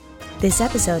This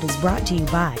episode is brought to you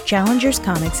by Challengers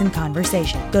Comics and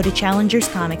Conversation. Go to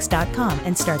challengerscomics.com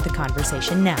and start the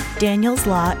conversation now. Daniels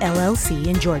Law LLC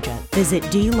in Georgia. Visit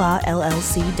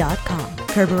dlawllc.com.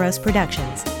 Kerberos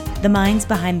Productions. The minds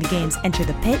behind the games Enter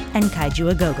the Pit and Kaiju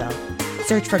A Go-Go.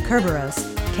 Search for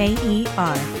Kerberos, Kerberos,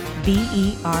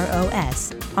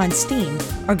 on Steam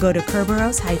or go to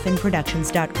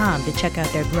kerberos-productions.com to check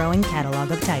out their growing catalog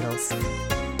of titles.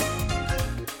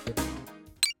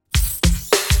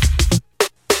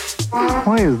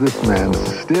 Why is this man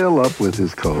still up with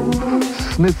his cold,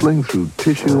 sniffling through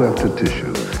tissue after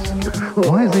tissue?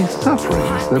 Why is he suffering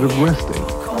instead of resting?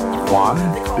 Why?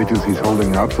 Because he's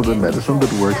holding out for the medicine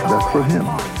that works best for him.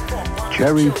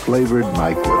 Cherry-flavored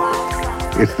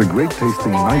NyQuil. It's the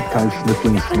great-tasting nighttime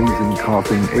sniffling, sneezing,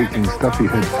 coughing, aching, stuffy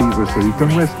head fever so you can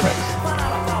rest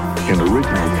nice. In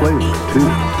original flavor, too.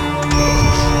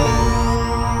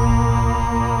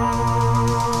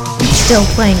 Still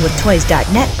Playing with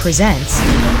Toys.net presents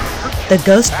the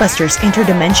Ghostbusters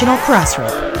Interdimensional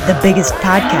Crossrip, the biggest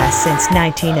podcast since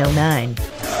 1909.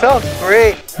 Felt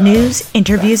great. News,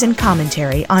 interviews, and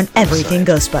commentary on everything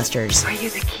Ghostbusters. Are you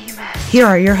the key man? Here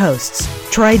are your hosts,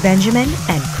 Troy Benjamin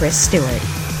and Chris Stewart.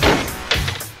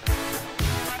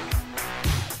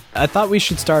 I thought we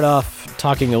should start off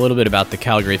talking a little bit about the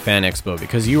Calgary Fan Expo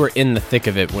because you were in the thick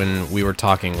of it when we were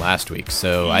talking last week,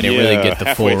 so I didn't really get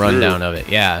the full rundown of it.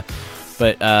 Yeah.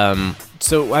 But,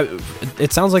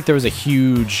 it sounds like there was a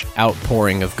huge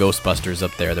outpouring of Ghostbusters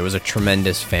up there. There was a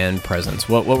tremendous fan presence.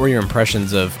 What were your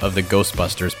impressions of the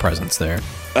Ghostbusters presence there?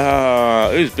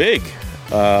 It was big,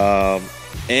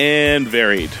 and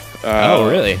varied. Oh,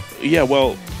 really? Yeah,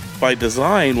 well, by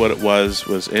design, what it was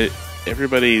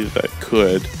everybody that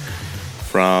could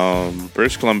from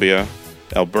British Columbia,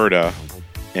 Alberta,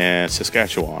 and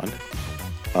Saskatchewan.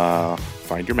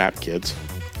 Find your map, kids.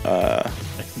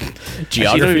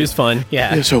 Geography is fun.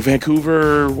 Yeah. So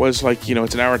Vancouver was like,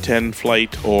 it's an hour 10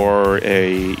 flight or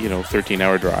a,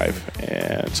 13-hour drive.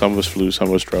 And some of us flew, some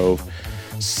of us drove.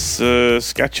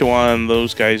 Saskatchewan,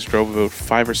 those guys drove about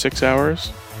 5 or 6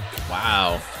 hours.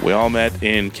 Wow. We all met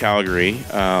in Calgary.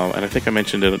 And I think I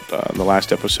mentioned it in the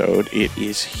last episode. It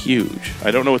is huge.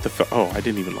 I don't know what I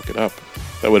didn't even look it up.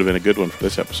 That would have been a good one for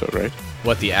this episode, right?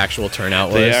 What the actual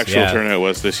turnout was? The actual turnout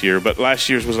was this year, but last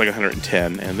year's was like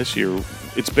 110, and this year,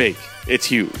 it's big. It's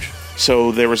huge.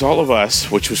 So there was all of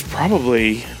us, which was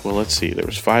probably, let's see, there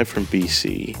was 5 from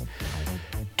BC,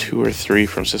 2 or 3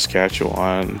 from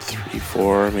Saskatchewan, 3,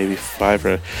 4, maybe 5.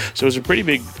 So it was a pretty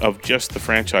big of just the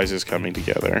franchises coming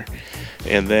together.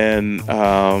 And then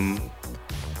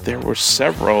there were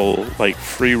several, like,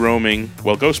 free-roaming,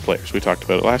 ghost players. We talked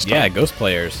about it last time. Yeah, ghost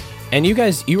players. And you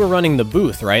were running the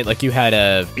booth, right? Like you had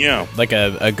a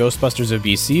Ghostbusters of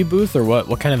BC booth, or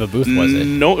what kind of a booth was it?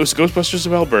 No, it was Ghostbusters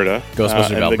of Alberta.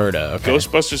 Ghostbusters of Alberta, okay.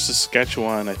 Ghostbusters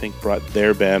Saskatchewan, I think, brought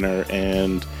their banner,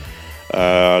 and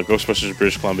Ghostbusters of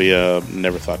British Columbia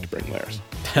never thought to bring theirs.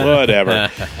 Whatever.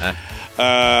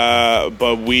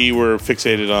 But we were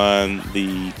fixated on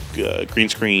the green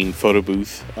screen photo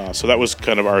booth, so that was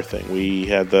kind of our thing. We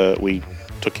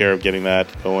took care of getting that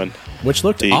going. Which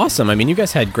looked awesome. I mean, you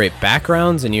guys had great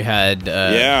backgrounds, and you had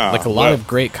a lot of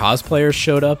great cosplayers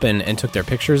showed up and took their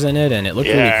pictures in it, and it looked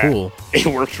really cool. It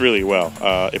worked really well.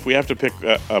 If we have to pick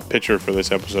a picture for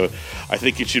this episode, I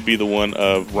think it should be the one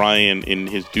of Ryan in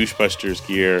his Douchebusters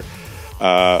gear,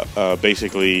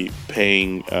 basically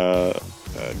paying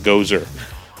Gozer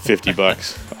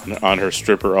 $50 on her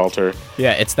stripper altar.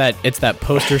 Yeah, it's that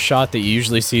poster shot that you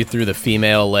usually see through the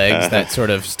female legs, that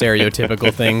sort of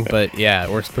stereotypical thing, but yeah,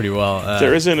 it works pretty well.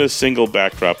 There isn't a single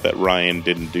backdrop that Ryan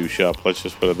didn't douche up, let's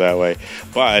just put it that way.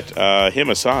 But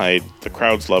him aside, the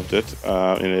crowds loved it,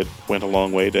 and it went a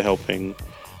long way to helping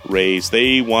raise.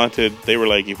 They were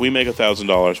like, if we make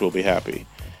 $1,000, we'll be happy.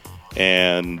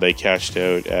 And they cashed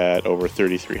out at over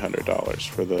 $3,300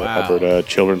 for the Alberta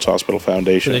Children's Hospital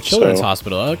Foundation. For the Children's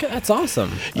Hospital. Okay, that's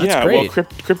awesome. That's great.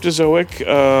 Cryptozoic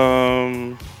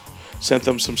sent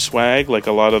them some swag, like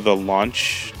a lot of the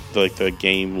launch, like the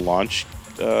game launch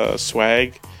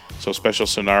swag. So special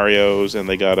scenarios, and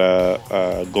they got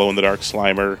a glow-in-the-dark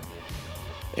Slimer.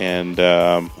 And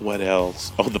what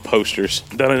else? Oh, the posters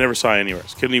that I never saw anywhere.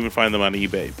 Couldn't even find them on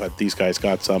eBay, but these guys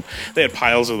got some. They had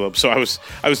piles of them, so I was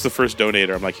the first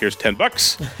donator. I'm like, here's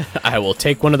 $10. I will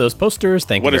take one of those posters.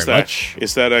 Thank you very much.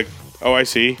 Is that a? Oh, I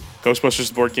see.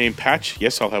 Ghostbusters board game patch.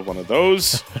 Yes, I'll have one of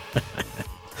those.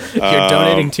 You're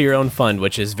donating to your own fund,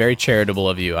 which is very charitable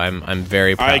of you. I'm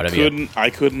very proud of you. I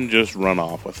couldn't just run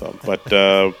off with them, but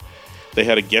they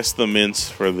had a guess the mints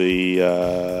for the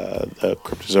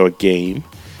Cryptozoic game.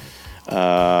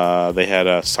 They had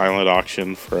a silent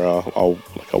auction for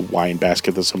like a wine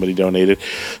basket that somebody donated.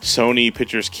 Sony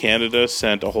Pictures Canada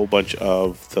sent a whole bunch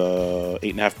of the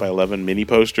 8.5 by 11 mini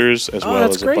posters, as well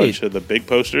as a bunch of the big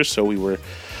posters. So we were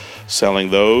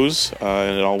selling those,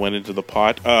 and it all went into the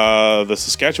pot. The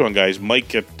Saskatchewan guys,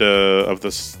 Mike of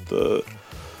the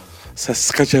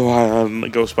Saskatchewan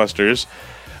Ghostbusters,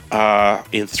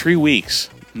 in 3 weeks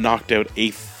knocked out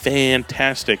a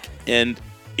fantastic and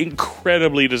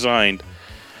incredibly designed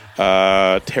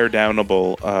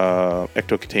tear-downable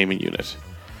ecto-containment unit.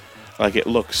 Like, it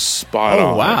looks spot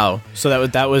on. Oh wow! So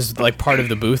that was like part of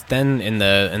the booth then in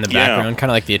the background, kind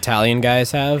of like the Italian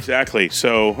guys have. Exactly.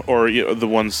 So, or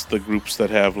the groups that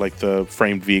have like the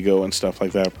framed Vigo and stuff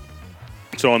like that.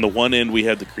 So on the one end we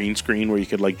had the green screen where you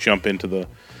could like jump into the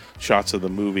shots of the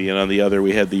movie, and on the other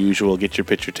we had the usual get your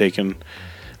picture taken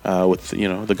with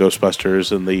the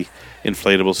Ghostbusters and the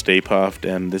inflatable Stay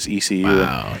Puft and this ECU.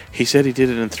 Wow. And he said he did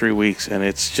it in 3 weeks, and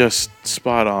it's just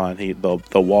spot on.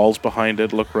 The walls behind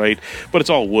it look right, but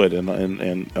it's all wood and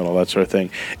all that sort of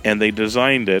thing. And they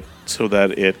designed it so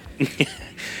that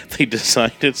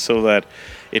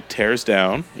it tears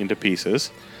down into pieces.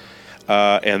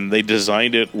 And they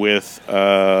designed it with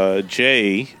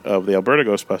Jay of the Alberta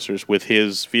Ghostbusters with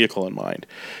his vehicle in mind,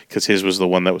 because his was the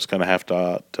one that was going to have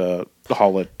to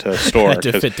haul it to store.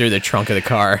 To fit through the trunk of the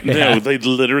car. No, they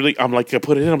literally, I'm like, I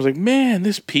put it in, I was like, man,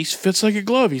 this piece fits like a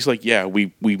glove. He's like, yeah,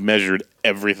 we measured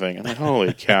everything. I'm like,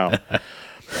 holy cow.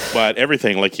 But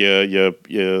everything, like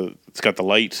it's got the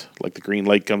light, like the green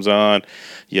light comes on,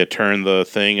 you turn the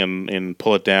thing and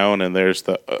pull it down, and there's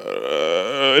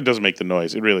it doesn't make the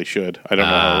noise. It really should. I don't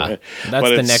know how. That's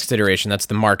the next iteration. That's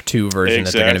the Mark II version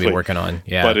that they're going to be working on.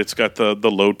 Yeah. But it's got the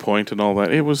load point and all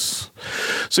that. It was...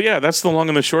 So yeah, that's the long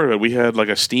and the short of it. We had like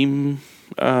a steampunk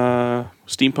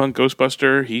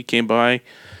Ghostbuster. He came by.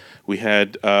 We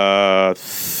had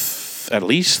at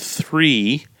least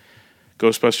 3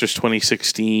 Ghostbusters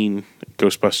 2016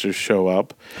 Ghostbusters show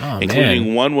up,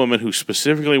 including one woman who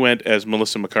specifically went as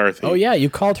Melissa McCarthy. Oh yeah,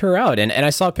 you called her out, and I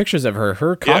saw pictures of her.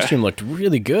 Her costume looked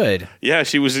really good. Yeah,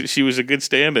 she was a good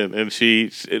stand-in, and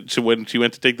she when she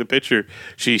went to take the picture,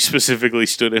 she specifically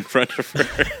stood in front of her.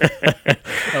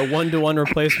 A 1-to-1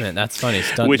 replacement. That's funny.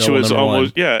 Which was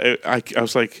almost I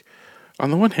was like, on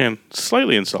the one hand,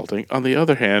 slightly insulting. On the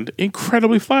other hand,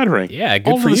 incredibly flattering. Yeah,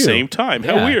 good all for you. All at the you. same time.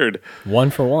 Yeah. How weird. 1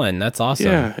 for 1. That's awesome.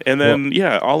 Yeah, and then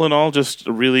all in all, just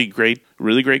a really great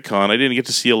con. I didn't get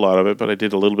to see a lot of it, but I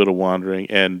did a little bit of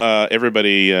wandering, and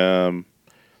everybody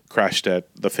crashed at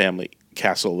the family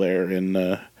castle there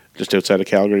in just outside of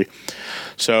Calgary.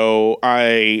 So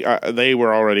they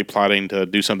were already plotting to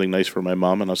do something nice for my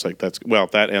mom, and I was like,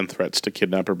 that and threats to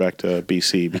kidnap her back to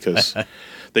BC, because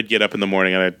they'd get up in the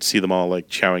morning and I'd see them all like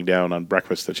chowing down on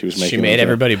breakfast that she was making. She made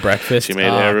everybody breakfast. She made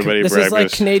everybody breakfast. This is like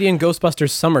Canadian Ghostbusters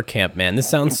summer camp, man. This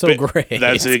sounds so great.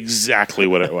 That's exactly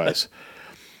what it was.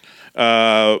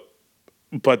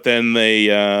 But then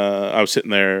I was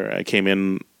sitting there. I came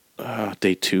in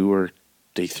day 2 or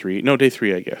day 3. No, day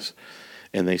 3, I guess.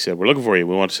 And they said, "We're looking for you.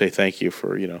 We want to say thank you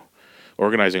for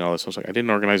organizing all this." I was like, "I didn't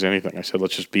organize anything." I said,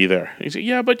 "Let's just be there." And he said,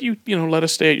 "Yeah, but you let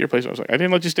us stay at your place." I was like, "I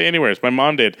didn't let you stay anywhere. My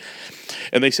mom did."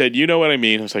 And they said, "You know what I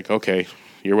mean." I was like, "Okay,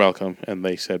 you're welcome." And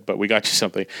they said, "But we got you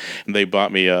something." And they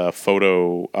bought me a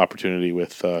photo opportunity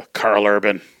with Carl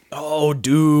Urban. Oh,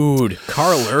 dude.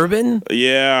 Carl Urban?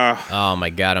 Yeah. Oh, my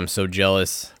God. I'm so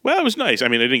jealous. Well, it was nice. I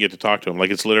mean, I didn't get to talk to him. Like,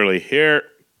 it's literally, here,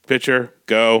 picture,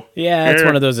 go. Yeah, it's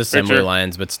one of those assembly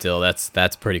lines, but still,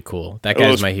 that's pretty cool. That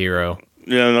guy's my hero.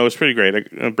 Yeah, no, it was pretty great.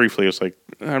 Briefly, it was like,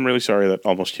 I'm really sorry that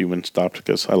Almost Human stopped,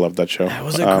 because I loved that show. That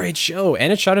was a great show.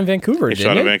 And it's shot in Vancouver, didn't it?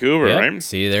 Shot in Vancouver, right?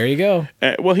 See, there you go.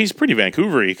 Well, he's pretty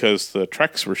Vancouver-y, because the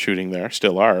Treks were shooting there,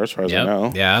 still are, as far as I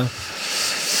know. Yeah.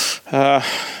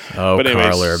 But anyways,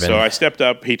 Carl Urban. So I stepped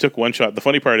up. He took one shot. The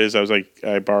funny part is, I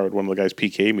borrowed one of the guy's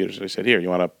PK meters. And I said, "Here, you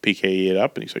want to PK it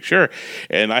up?" And he's like, "Sure."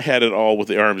 And I had it all with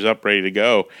the arms up, ready to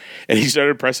go. And he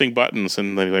started pressing buttons.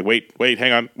 And then he's like, wait,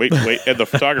 hang on, wait. And the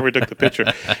photographer took the picture.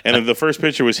 And then the first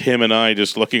picture was him and I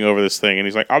just looking over this thing. And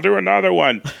he's like, "I'll do another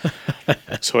one."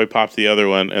 So I popped the other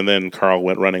one. And then Carl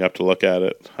went running up to look at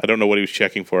it. I don't know what he was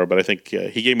checking for, but I think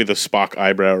he gave me the Spock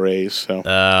eyebrow raise. So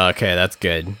okay, that's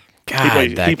good.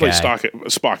 God, he plays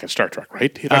Spock in Star Trek,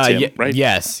 right? That's him, right?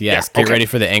 Yes. Yeah, Get ready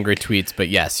for the angry tweets, but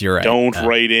yes, you're right. Don't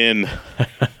write in.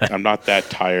 I'm not that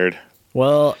tired.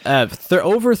 Well,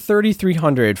 over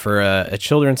 3,300 for a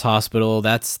children's hospital.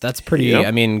 That's pretty. Yep.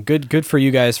 I mean, good for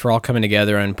you guys for all coming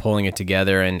together and pulling it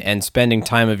together and spending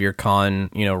time of your con,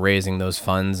 raising those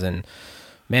funds. And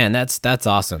Man, that's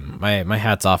awesome. My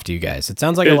hat's off to you guys. It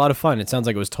sounds like a lot of fun. It sounds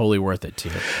like it was totally worth it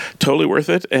too. Totally worth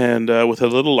it. And with a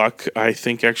little luck, I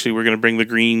think actually we're going to bring the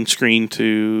green screen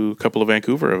to a couple of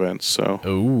Vancouver events. So,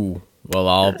 ooh, well,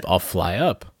 I'll fly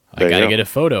up. I There you gotta go. get a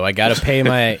photo. I gotta pay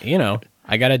my,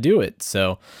 I gotta do it.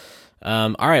 So,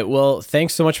 all right. Well,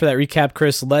 thanks so much for that recap,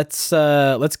 Chris. Let's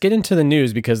get into the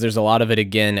news because there's a lot of it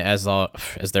again, as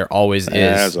there always is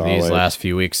As these always. last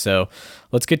few weeks. So,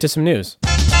 let's get to some news.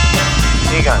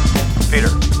 Egon, Peter,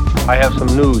 I have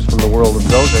some news from the world of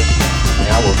Gozer.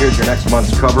 Yeah, well, here's your next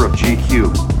month's cover of GQ.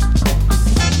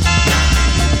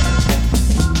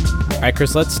 All right,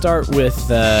 Chris, let's start with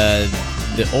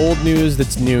the old news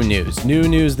that's new news. New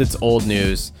news that's old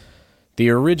news. The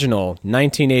original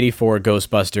 1984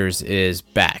 Ghostbusters is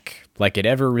back. Like it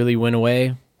ever really went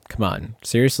away? Come on,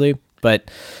 seriously?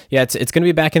 But yeah, it's going to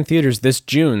be back in theaters this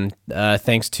June,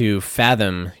 thanks to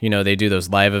Fathom. They do those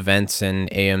live events in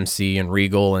AMC and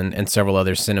Regal and several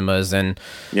other cinemas. And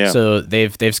so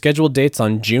they've scheduled dates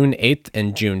on June 8th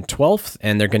and June 12th,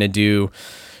 and they're going to do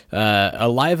a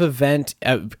live event.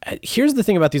 Here's the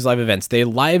thing about these live events. They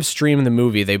live stream the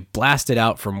movie. They blast it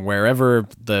out from wherever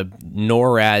the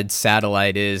NORAD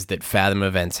satellite is that Fathom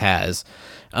Events has.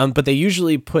 But they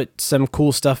usually put some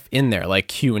cool stuff in there, like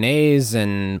Q&As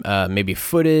and maybe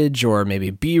footage or maybe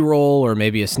B-roll or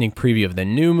maybe a sneak preview of the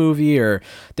new movie, or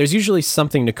there's usually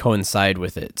something to coincide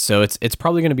with it. So it's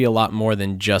probably going to be a lot more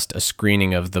than just a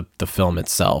screening of the film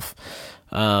itself.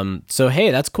 So,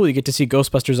 hey, that's cool. You get to see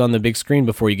Ghostbusters on the big screen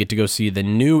before you get to go see the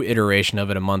new iteration of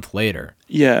it a month later.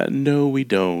 Yeah, no, we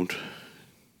don't.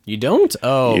 You don't?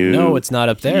 Oh, no, it's not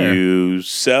up there. You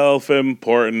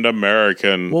self-important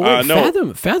American. Well, wait,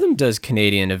 no. Fathom does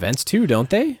Canadian events too, don't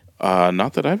they?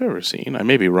 Not that I've ever seen. I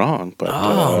may be wrong, but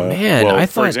man, well, I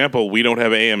for thought- example, we don't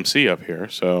have AMC up here,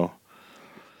 so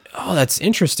Oh, that's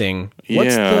interesting.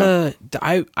 What's Yeah.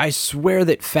 I swear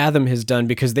that Fathom has done,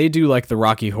 because they do like the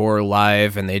Rocky Horror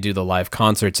Live and they do the live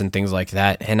concerts and things like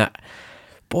that. And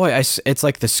it's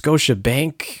like the Scotia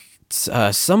Bank.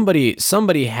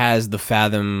 Somebody has the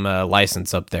Fathom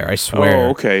license up there. I swear. Oh,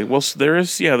 okay. Well, there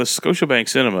is, the Scotiabank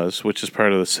Cinemas, which is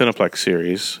part of the Cineplex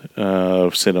series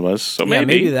of cinemas. So Yeah,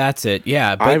 maybe that's it.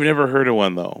 Yeah, but I've never heard of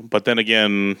one though. But then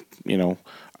again,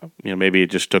 maybe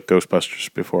it just took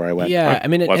Ghostbusters before I went. yeah, I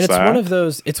mean, and what's it's that? one of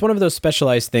those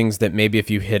specialized things that maybe if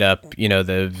you hit up,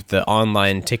 the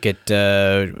online ticket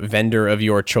vendor of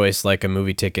your choice, like a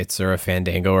Movie Tickets or a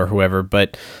Fandango or whoever,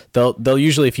 but they'll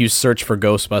usually, if you search for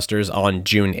Ghostbusters on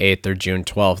June 8th or June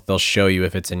 12th, they'll show you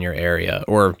if it's in your area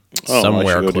or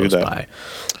somewhere I should go do close that. by.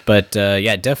 But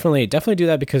yeah, definitely do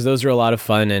that, because those are a lot of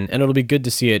fun, and it'll be good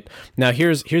to see it. Now,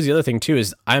 here's the other thing too,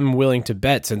 is I'm willing to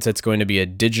bet, since it's going to be a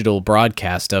digital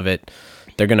broadcast of it,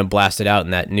 they're going to blast it out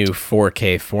in that new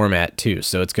 4K format too.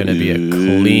 So it's going to be a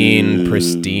clean,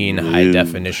 pristine, high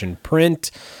definition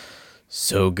print.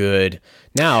 So good.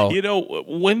 Now,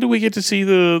 when do we get to see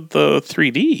the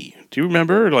 3D? Do you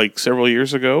remember, like several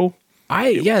years ago?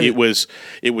 It was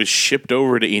shipped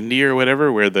over to India or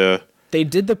whatever, where they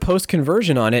did the post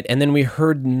conversion on it, and then we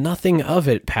heard nothing of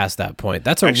it past that point.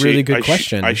 That's a really good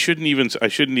question. I shouldn't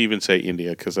even say India,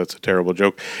 because that's a terrible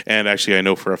joke. And actually, I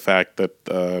know for a fact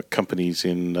that companies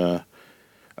in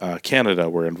Canada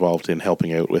were involved in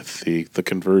helping out with the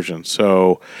conversion.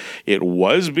 So it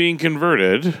was being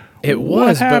converted. It What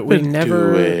was, but we happened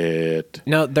never. to it?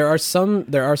 Now there are some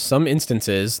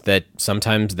instances that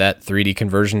sometimes that 3D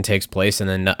conversion takes place, and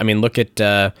then look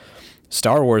at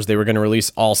Star Wars. They were going to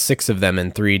release all 6 of them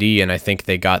in 3D, and I think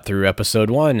they got through Episode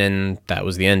 1, and that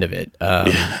was the end of it.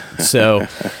 So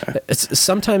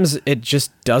sometimes it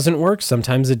just doesn't work.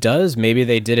 Sometimes it does. Maybe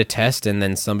they did a test, and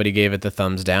then somebody gave it the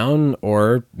thumbs down,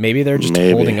 or maybe they're just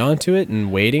holding on to it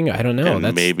and waiting. I don't know.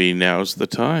 And maybe now's the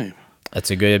time. That's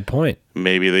a good point.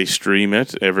 Maybe they stream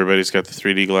it. Everybody's got the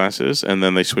 3D glasses, and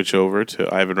then they switch over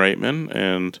to Ivan Reitman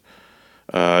and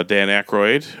Dan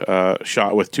Aykroyd,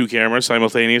 shot with 2 cameras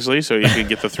simultaneously, so you can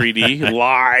get the 3D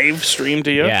live streamed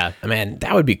to you. Yeah, man,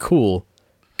 that would be cool.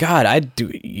 God, I'd do.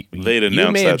 They'd announce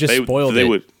you may that. have just spoiled they it.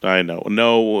 would. I know.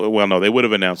 No, they would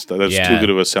have announced that. That's too good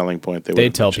of a selling point.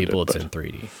 They'd tell people it's in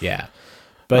 3D. Yeah.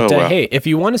 But Oh, well. hey, if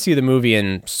you want to see the movie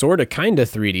in sort of kind of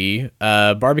 3D,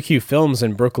 Barbecue Films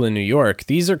in Brooklyn, New York,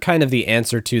 these are kind of the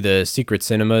answer to the secret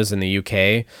cinemas in the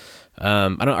UK.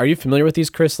 Are you familiar with these,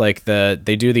 Chris? Like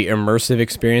they do the immersive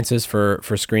experiences for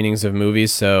screenings of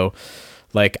movies. So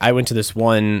Like I went to this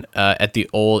one at the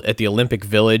Olympic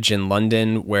Village in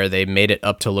London where they made it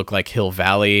up to look like Hill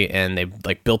Valley, and they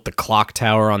like built the clock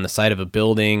tower on the side of a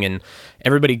building, and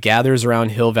everybody gathers around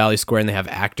Hill Valley Square, and they have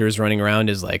actors running around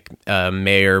as like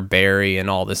Mayor Barry and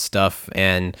all this stuff,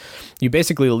 and you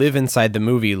basically live inside the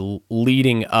movie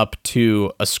leading up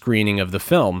to a screening of the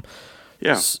film.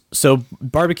 Yeah. So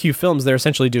Barbecue Films, they're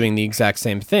essentially doing the exact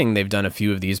same thing. They've done a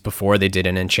few of these before. They did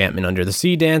an Enchantment Under the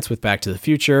Sea dance with Back to the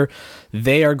Future.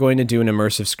 They are going to do an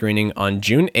immersive screening on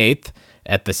June 8th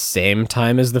at the same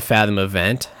time as the Fathom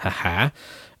event. Haha.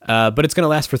 But it's going to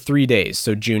last for 3 days.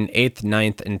 So June 8th,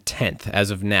 9th, and 10th as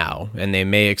of now. And they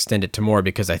may extend it to more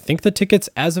because I think the tickets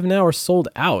as of now are sold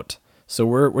out. So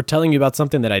we're telling you about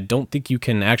something that I don't think you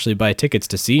can actually buy tickets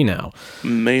to see now.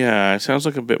 Yeah, it sounds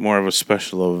like a bit more of a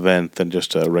special event than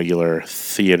just a regular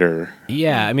theater.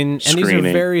 Yeah, I mean, and these are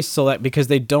very select because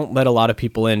they don't let a lot of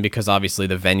people in because obviously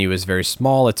the venue is very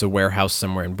small. It's a warehouse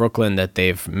somewhere in Brooklyn that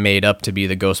they've made up to be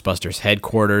the Ghostbusters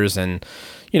headquarters. And,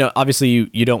 you know, obviously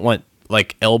you don't want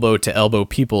like elbow to elbow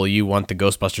people. You want the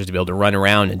Ghostbusters to be able to run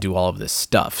around and do all of this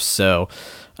stuff. So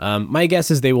my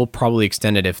guess is they will probably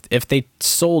extend it. If they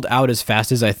sold out as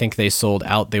fast as I think they sold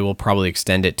out, they will probably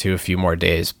extend it to a few more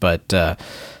days. But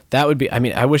that would be, I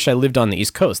mean, I wish I lived on the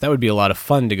East Coast. That would be a lot of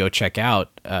fun to go check out.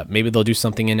 Maybe they'll do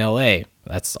something in LA.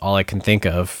 That's all I can think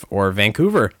of. Or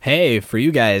Vancouver. Hey, for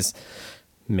you guys,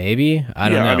 maybe. I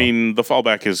don't know. I mean, the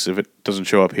fallback is if it doesn't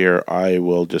show up here, I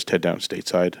will just head down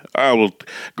stateside. I will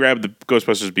grab the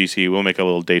Ghostbusters BC. We'll make a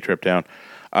little day trip down.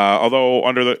 Although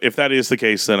if that is the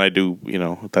case, then I do,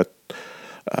 that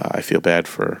I feel bad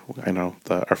for,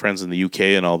 our friends in the UK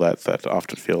and all that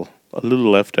often feel a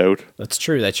little left out. That's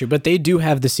true. But they do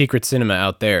have the Secret Cinema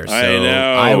out there. So I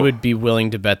know. I would be willing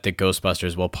to bet that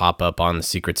Ghostbusters will pop up on the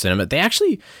Secret Cinema. They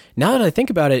actually, now that I think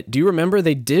about it, do you remember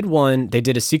they did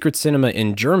a Secret Cinema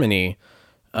in Germany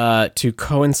to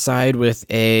coincide with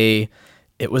it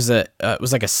was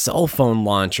like a cell phone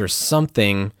launch or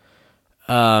something.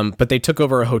 But they took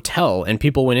over a hotel, and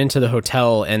people went into the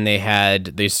hotel, and they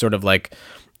had these sort of like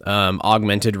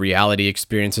augmented reality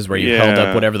experiences where you held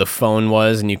up whatever the phone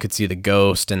was, and you could see the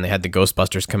ghost, and they had the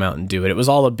Ghostbusters come out and do it. It was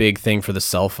all a big thing for the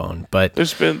cell phone. But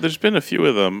there's been a few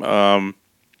of them.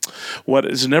 What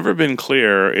has never been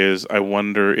clear is I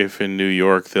wonder if in New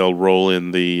York they'll roll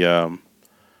in the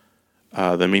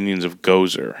Minions of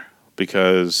Gozer,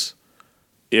 because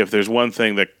if there's one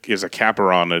thing that is a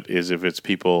capper on it is if it's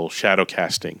people shadow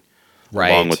casting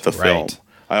along with the film.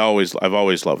 I've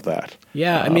always loved that.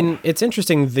 Yeah, I mean, it's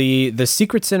interesting. The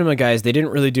Secret Cinema guys, they didn't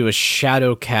really do a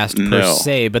shadow cast per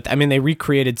se, but I mean, they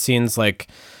recreated scenes like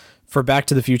for Back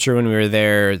to the Future when we were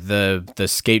there, the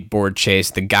skateboard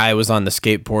chase. The guy was on the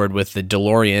skateboard with the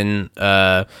DeLorean,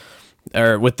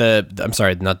 I'm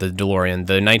sorry, not the DeLorean,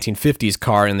 the 1950s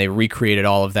car, and they recreated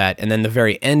all of that. And then the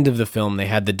very end of the film, they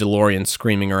had the DeLorean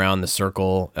screaming around the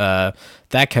circle,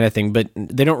 that kind of thing. But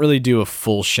they don't really do a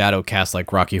full shadow cast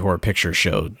like Rocky Horror Picture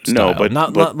Show style. No,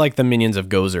 not like the Minions of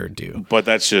Gozer do. But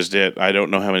that's just it. I don't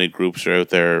know how many groups are out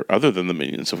there other than the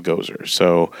Minions of Gozer.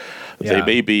 So they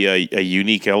may be a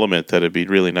unique element that it'd be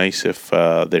really nice if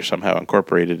they're somehow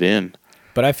incorporated in.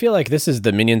 But I feel like this is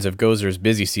the Minions of Gozer's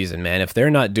busy season, man. If they're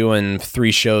not doing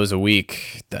 3 shows a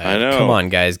week, I know. Come on,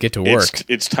 guys, get to work.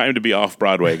 It's time to be off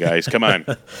Broadway, guys. Come on.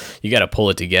 You got to pull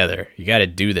it together. You got to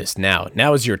do this now.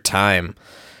 Now is your time.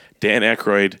 Dan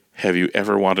Aykroyd, have you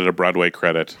ever wanted a Broadway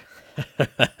credit?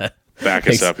 Back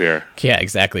us up here. Yeah,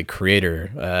 exactly.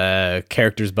 Creator,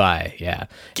 characters by, yeah.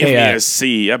 Give me a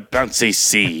C, a bouncy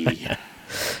C.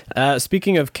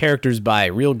 Speaking of characters by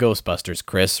Real Ghostbusters,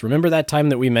 Chris, remember that time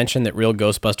that we mentioned that Real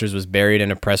Ghostbusters was buried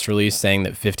in a press release saying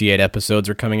that 58 episodes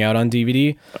are coming out on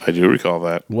DVD? I do recall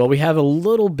that. Well, we have a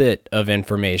little bit of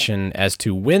information as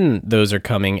to when those are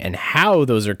coming and how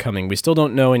those are coming. We still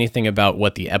don't know anything about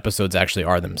what the episodes actually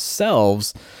are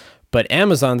themselves, but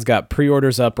Amazon's got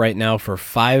pre-orders up right now for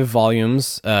 5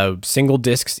 volumes, single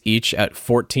discs each at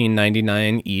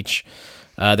 $14.99 each.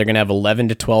 They're going to have 11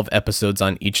 to 12 episodes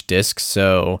on each disc,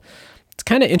 so it's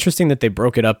kind of interesting that they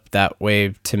broke it up that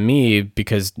way to me,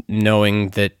 because knowing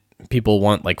that people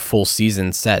want like full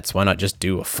season sets, why not just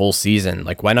do a full season?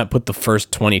 Like, why not put the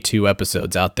first 22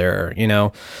 episodes out there,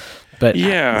 But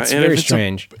yeah, it's very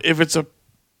strange. If it's a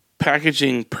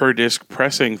packaging per disc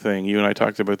pressing thing, you and I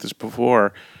talked about this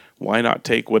before, why not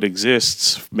take what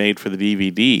exists made for the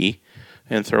DVD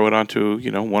and throw it onto,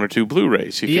 1 or 2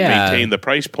 Blu-rays? You can maintain the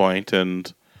price point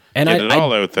and get it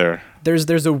all out there.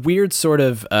 there's a weird sort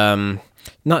of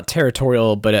not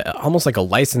territorial, but almost like a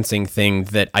licensing thing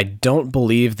that I don't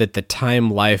believe that the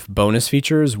Time Life bonus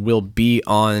features will be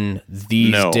on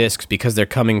these discs because they're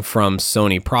coming from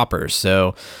Sony proper.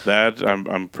 So that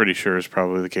I'm pretty sure is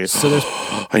probably the case. So there's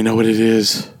I know what it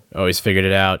is. Oh, he's figured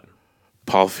it out.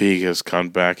 Paul Feig has gone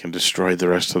back and destroyed the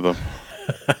rest of them.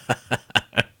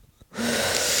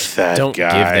 Don't give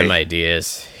them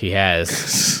ideas. He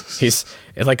has. He's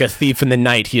like a thief in the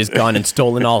night. He has gone and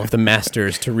stolen all of the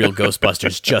masters to real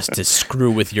Ghostbusters just to screw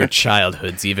with your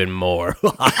childhoods even more.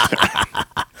 Well,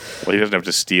 he doesn't have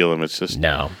to steal them. It's just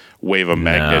wave a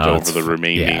magnet over the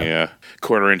remaining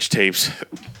quarter-inch tapes.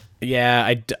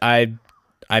 Yeah, I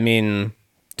mean,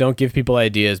 don't give people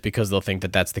ideas because they'll think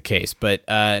that that's the case. But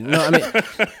no, I mean,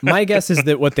 my guess is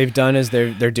that what they've done is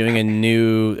they're doing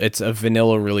it's a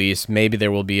vanilla release. Maybe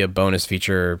there will be a bonus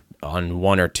feature on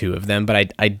one or two of them,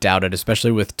 but I doubt it,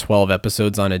 especially with 12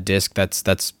 episodes on a disc.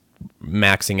 That's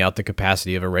maxing out the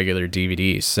capacity of a regular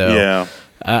DVD. So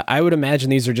I would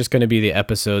imagine these are just going to be the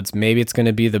episodes. Maybe it's going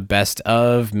to be the best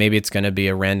of. Maybe it's going to be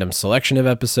a random selection of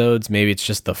episodes. Maybe it's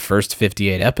just the first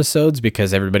 58 episodes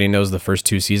because everybody knows the first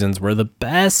 2 seasons were the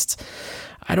best.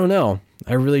 I don't know.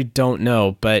 I really don't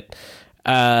know. But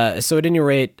so at any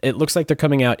rate, it looks like they're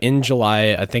coming out in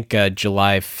July. I think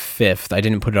July 5th. I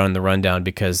didn't put it on the rundown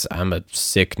because I'm a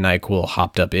sick, NyQuil,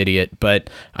 hopped up idiot.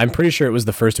 But I'm pretty sure it was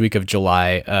the first week of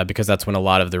July because that's when a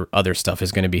lot of the other stuff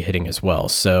is going to be hitting as well.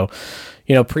 So,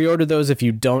 pre-order those if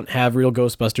you don't have Real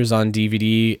Ghostbusters on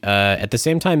DVD. At the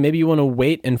same time, maybe you want to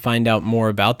wait and find out more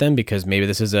about them because maybe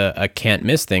this is a can't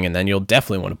miss thing, and then you'll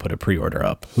definitely want to put a pre-order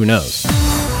up. Who knows?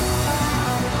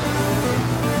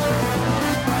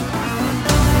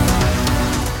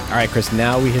 All right, Chris,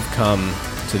 now we have come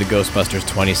to the Ghostbusters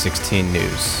 2016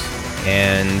 news.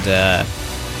 And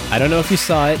I don't know if you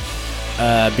saw it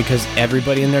because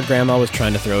everybody and their grandma was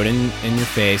trying to throw it in your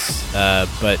face.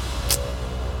 But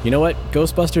you know what?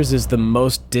 Ghostbusters is the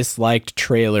most disliked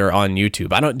trailer on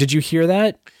YouTube. Did you hear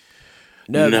that?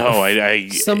 No,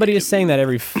 somebody is saying that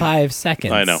every 5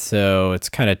 seconds. I know. So it's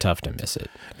kind of tough to miss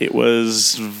it. It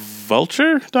was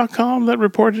Vulture.com that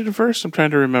reported it first. I'm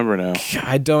trying to remember now.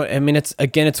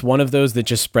 It's one of those that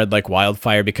just spread like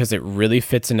wildfire because it really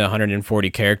fits into 140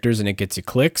 characters and it gets you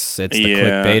clicks. It's the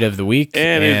clickbait of the week.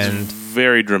 And it's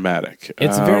very dramatic.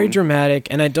 It's very dramatic.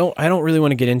 And I don't really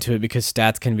want to get into it because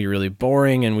stats can be really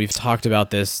boring. And we've talked about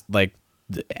this like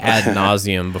ad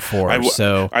nauseum before.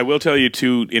 I will tell you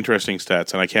 2 interesting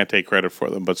stats, and I can't take credit for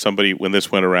them, but somebody, when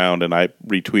this went around and I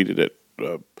retweeted it,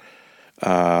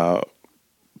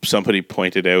 somebody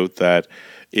pointed out that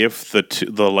if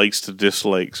the likes to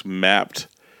dislikes mapped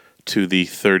to the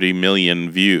 30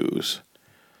 million views,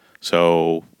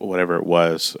 so whatever it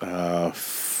was,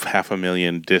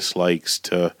 500,000 dislikes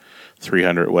to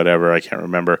 300, whatever, I can't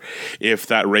remember. If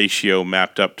that ratio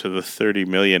mapped up to the 30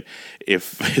 million,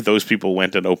 if those people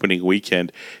went an opening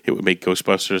weekend, it would make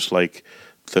Ghostbusters like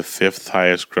the 5th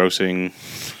highest grossing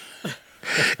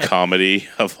comedy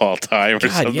of all time or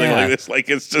something like this. Like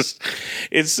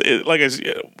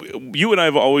you and I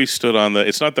have always stood on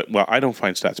it's not that, well, I don't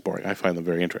find stats boring. I find them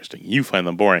very interesting. You find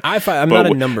them boring. I'm not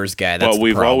a numbers guy. That's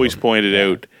we've always pointed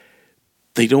out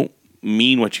they don't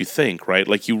mean what you think, right?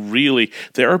 Like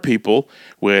there are people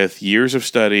with years of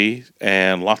study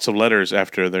and lots of letters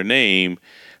after their name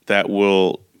that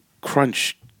will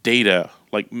crunch data,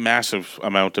 like massive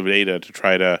amount of data to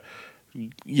try to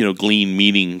glean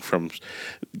meaning from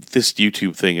this.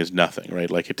 YouTube thing is nothing, right?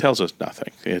 Like it tells us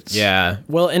nothing.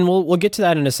 Well, and we'll get to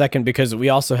that in a second because we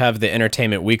also have the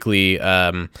Entertainment Weekly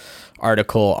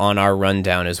article on our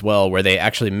rundown as well, where they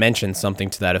actually mentioned something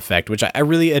to that effect, which I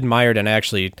really admired, and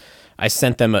I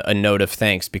sent them a note of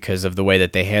thanks because of the way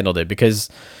that they handled it, because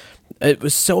it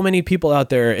was so many people out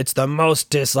there. It's the most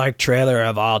disliked trailer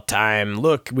of all time.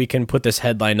 Look, we can put this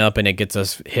headline up and it gets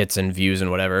us hits and views and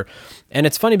whatever. And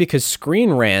it's funny because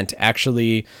Screen Rant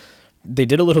actually, they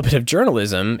did a little bit of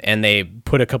journalism and they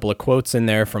put a couple of quotes in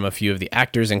there from a few of the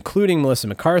actors, including Melissa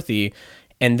McCarthy.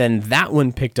 And then that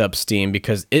one picked up steam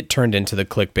because it turned into the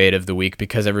clickbait of the week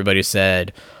because everybody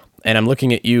said, and I'm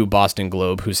looking at you, Boston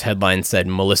Globe, whose headline said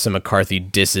Melissa McCarthy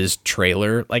disses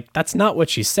trailer. Like, that's not what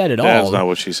she said at all. That's not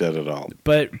what she said at all.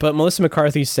 But Melissa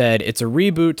McCarthy said, it's a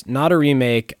reboot, not a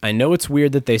remake. I know it's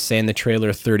weird that they say in the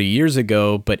trailer 30 years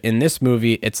ago, but in this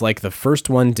movie, it's like the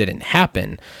first one didn't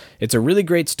happen. It's a really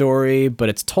great story, but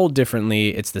it's told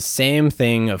differently. It's the same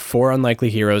thing of 4 unlikely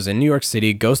heroes in New York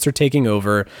City. Ghosts are taking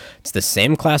over. It's the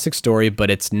same classic story, but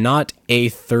it's not a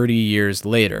 30 years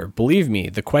later. Believe me,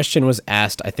 the question was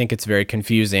asked. I think it's very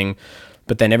confusing.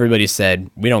 But then everybody said,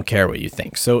 we don't care what you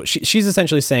think. So she's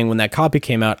essentially saying when that copy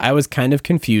came out, I was kind of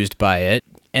confused by it.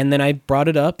 And then I brought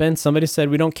it up and somebody said,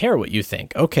 we don't care what you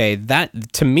think. Okay,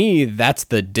 that to me, that's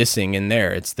the dissing in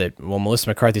there. It's that, well, Melissa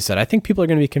McCarthy said, I think people are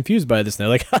going to be confused by this. And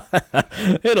they're like,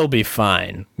 it'll be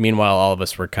fine. Meanwhile, all of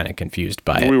us were kind of confused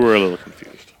by it. We were a little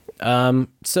confused.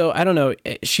 So I don't know.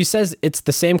 She says it's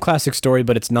the same classic story,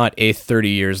 but it's not a 30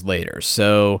 years later.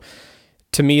 So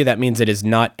to me, that means it is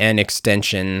not an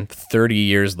extension 30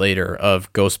 years later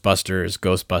of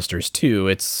Ghostbusters 2.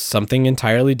 It's something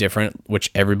entirely different,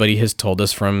 which everybody has told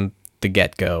us from the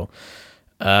get-go.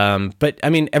 But, I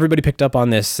mean, everybody picked up on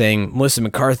this saying Melissa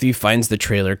McCarthy finds the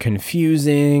trailer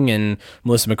confusing and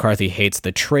Melissa McCarthy hates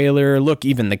the trailer. Look,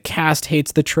 even the cast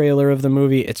hates the trailer of the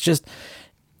movie.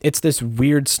 It's this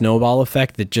weird snowball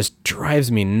effect that just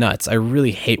drives me nuts. I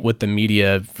really hate what the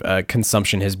media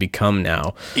consumption has become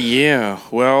now. Yeah,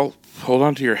 well, hold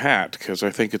on to your hat, because I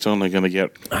think it's only going to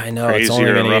get I know, it's only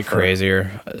going to get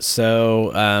crazier.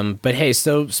 So, but hey,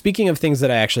 so speaking of things that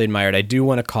I actually admired, I do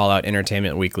want to call out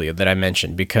Entertainment Weekly that I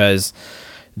mentioned, because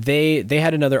they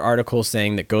had another article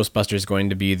saying that Ghostbusters is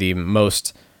going to be the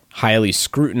most highly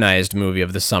scrutinized movie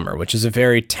of the summer, which is a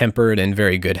very tempered and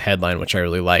very good headline, which I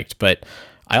really liked. But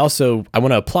I want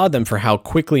to applaud them for how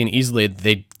quickly and easily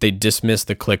they dismissed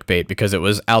the clickbait, because it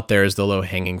was out there as the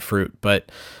low-hanging fruit.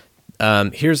 But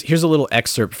here's a little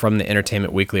excerpt from the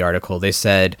Entertainment Weekly article. They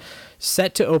said,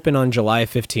 set to open on July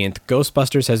 15th,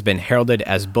 Ghostbusters has been heralded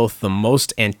as both the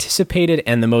most anticipated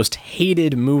and the most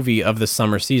hated movie of the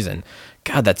summer season.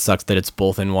 God, that sucks that it's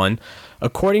both in one.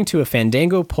 According to a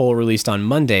Fandango poll released on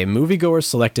Monday, moviegoers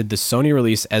selected the Sony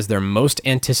release as their most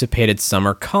anticipated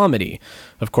summer comedy.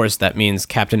 Of course, that means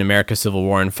Captain America: Civil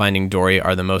War and Finding Dory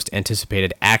are the most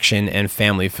anticipated action and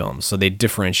family films, so they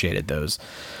differentiated those.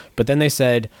 But then they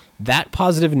said, that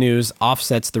positive news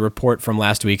offsets the report from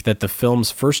last week that the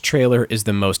film's first trailer is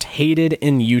the most hated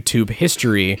in YouTube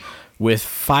history, with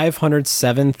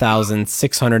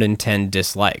 507,610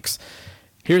 dislikes.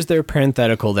 Here's their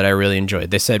parenthetical that I really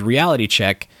enjoyed. They said, reality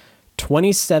check,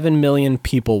 27 million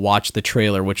people watched the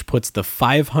trailer, which puts the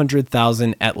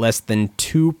 500,000 at less than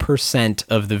 2%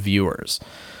 of the viewers.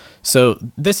 So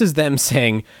this is them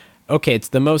saying, okay, it's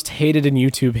the most hated in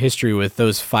YouTube history with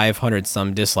those 500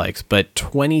 some dislikes, but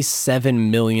 27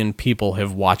 million people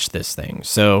have watched this thing.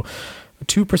 So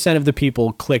 2% of the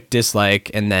people clicked dislike,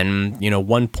 and then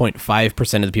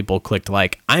 1.5% of the people clicked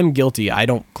like. I'm guilty. I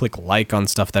don't click like on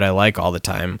stuff that I like all the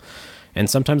time, and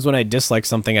sometimes when I dislike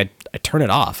something, I turn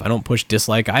it off. I don't push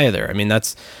dislike either. I mean,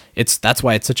 that's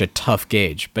why it's such a tough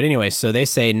gauge. But anyway, so they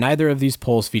say neither of these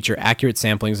polls feature accurate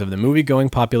samplings of the movie-going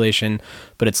population,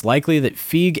 but it's likely that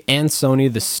Feig and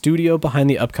Sony, the studio behind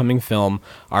the upcoming film,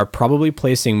 are probably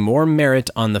placing more merit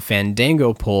on the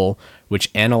Fandango poll, which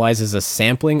analyzes a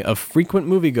sampling of frequent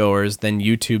moviegoers, than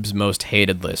YouTube's most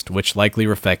hated list, which likely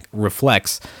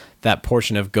reflects that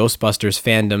portion of Ghostbusters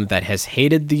fandom that has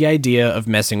hated the idea of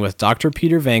messing with Dr.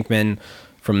 Peter Venkman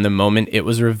from the moment it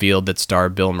was revealed that star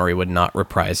Bill Murray would not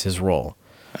reprise his role.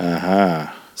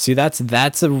 See,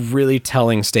 that's a really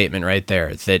telling statement right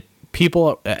there, that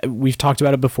people, we've talked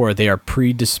about it before, they are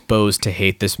predisposed to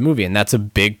hate this movie, and that's a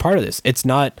big part of this. It's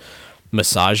not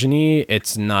misogyny,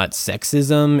 it's not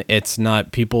sexism, it's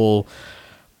not people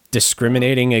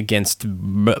discriminating against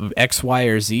X, Y,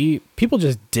 or Z. People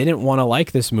just didn't want to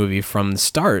like this movie from the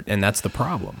start, and that's the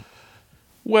problem.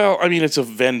 Well, I mean, it's a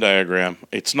Venn diagram.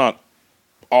 It's not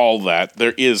all that.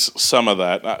 There is some of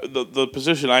that. The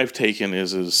position I've taken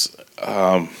is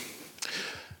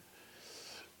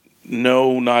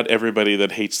no, not everybody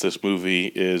that hates this movie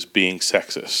is being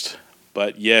sexist.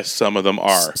 But yes, some of them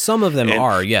are. Some of them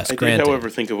are, yes, granted. However,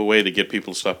 think of a way to get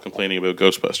people to stop complaining about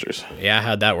Ghostbusters. Yeah,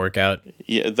 how'd that work out?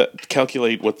 Yeah,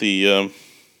 calculate what the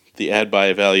ad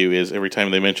buy value is every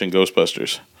time they mention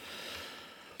Ghostbusters.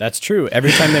 That's true.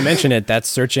 Every time they mention it, that's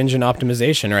search engine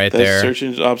optimization right there. That's search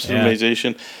engine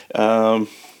optimization.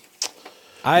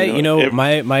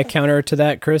 Yeah. My counter to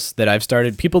that, Chris, that I've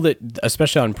started, people that,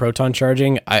 especially on Proton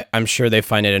charging, I'm sure they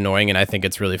find it annoying, and I think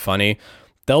it's really funny.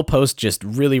 They'll post just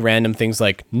really random things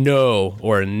like no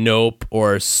or nope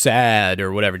or sad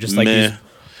or whatever, just like these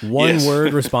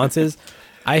one-word responses.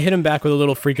 I hit him back with a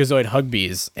little Freakazoid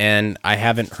Hugbees, and I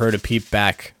haven't heard a peep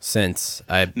back since.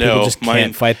 People just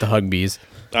can't fight the Hugbees.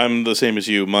 I'm the same as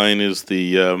you. Mine is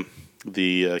the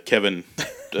Kevin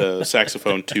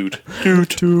saxophone toot. Toot,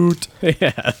 toot.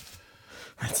 Yeah,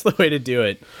 that's the way to do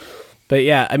it. But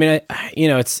yeah, I mean,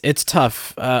 it's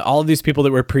tough. All of these people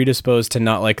that were predisposed to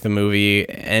not like the movie,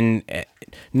 and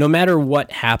no matter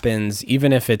what happens,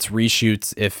 even if it's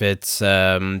reshoots, if it's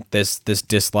this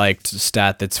disliked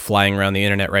stat that's flying around the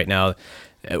internet right now,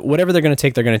 whatever they're going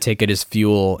to take it as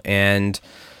fuel. And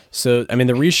so, I mean,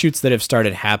 the reshoots that have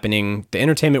started happening, the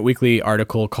Entertainment Weekly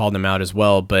article called them out as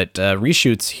well, but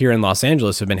reshoots here in Los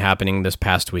Angeles have been happening this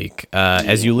past week.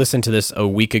 As you listen to this a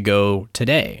week ago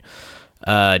today,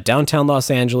 downtown Los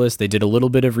Angeles, they did a little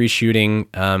bit of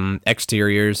reshooting,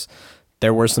 exteriors.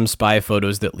 There were some spy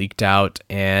photos that leaked out,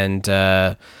 and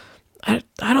I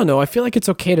don't know. I feel like it's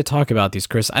okay to talk about these,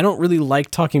 Chris. I don't really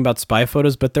like talking about spy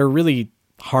photos, but they're really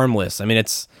harmless. I mean,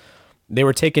 they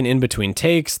were taken in between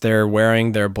takes. They're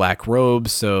wearing their black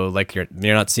robes, so like you're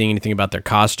not seeing anything about their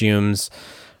costumes.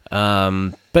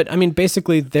 But I mean,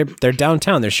 basically, they're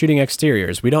downtown. They're shooting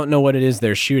exteriors. We don't know what it is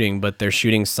they're shooting, but they're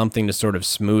shooting something to sort of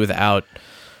smooth out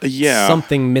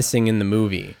something missing in the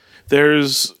movie.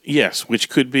 There's which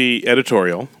could be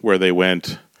editorial, where they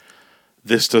went,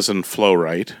 this doesn't flow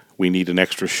right. We need an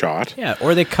extra shot. Yeah,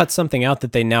 or they cut something out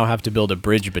that they now have to build a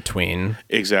bridge between.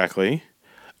 Exactly.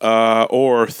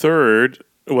 Or third,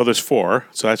 well, there's 4,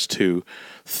 so that's 2.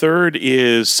 Third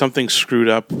is something screwed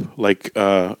up, like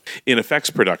in effects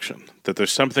production, that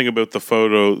there's something about the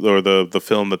photo or the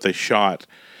film that they shot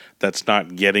that's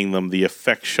not getting them the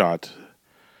effect shot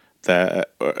that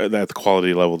the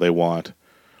quality level they want.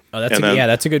 Oh,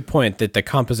 that's a good point. That the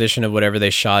composition of whatever they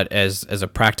shot as a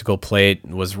practical plate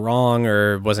was wrong,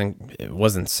 or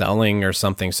wasn't selling or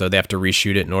something, so they have to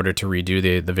reshoot it in order to redo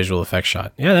the visual effects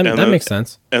shot. Yeah, that makes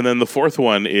sense. And then the fourth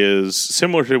one is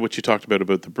similar to what you talked about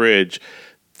the bridge.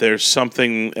 There's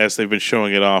something, as they've been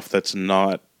showing it off, that's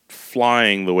not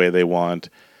flying the way they want,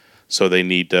 so they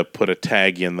need to put a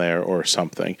tag in there or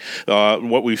something.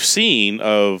 What we've seen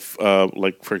of,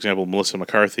 like, for example, Melissa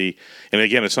McCarthy, and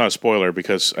again, it's not a spoiler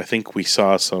because I think we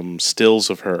saw some stills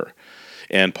of her,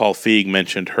 and Paul Feig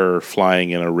mentioned her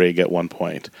flying in a rig at one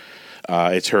point.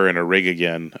 It's her in a rig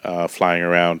again, flying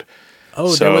around.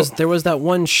 Oh, so, there was that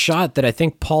one shot that I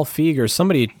think Paul Feig or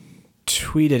somebody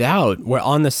tweeted out. We're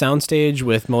on the soundstage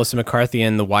with Melissa McCarthy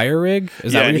and the wire rig.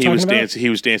 Is that what you're talking about? He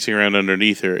was dancing around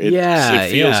underneath her. It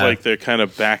feels like they're kind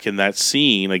of back in that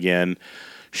scene again,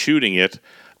 shooting it,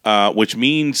 which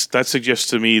means that suggests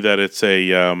to me that it's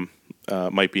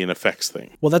might be an effects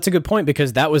thing. Well, that's a good point,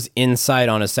 because that was inside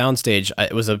on a soundstage.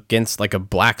 It was against like a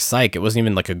black cyc. It wasn't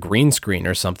even like a green screen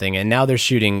or something. And now they're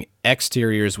shooting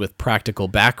exteriors with practical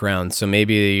backgrounds. So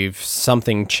maybe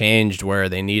something changed where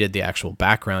they needed the actual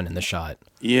background in the shot.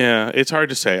 Yeah, it's hard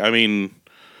to say. I mean,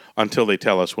 until they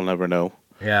tell us, we'll never know.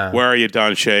 Yeah. Where are you,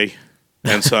 Don Shay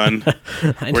and son?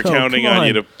 We're counting on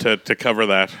you to cover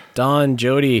that. Don,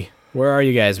 Jody, where are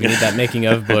you guys? We need that making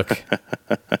of book.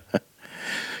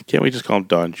 Can't we just call him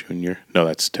Don Jr.? No,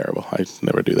 that's terrible. I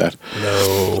never do that.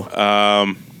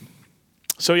 No.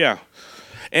 So yeah,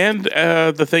 and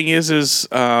the thing is,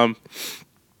 I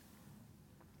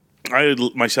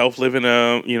myself live in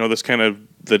this kind of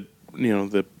the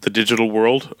digital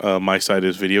world. My side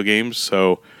is video games,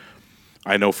 so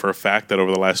I know for a fact that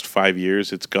over the last 5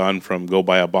 years, it's gone from go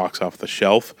buy a box off the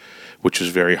shelf, which was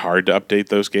very hard to update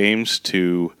those games,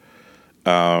 to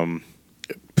hell,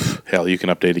 you can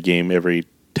update a game every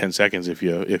 10 seconds if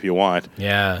you want.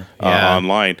 Yeah.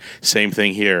 Online. Same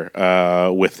thing here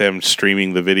with them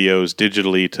streaming the videos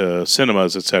digitally to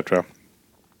cinemas, etc.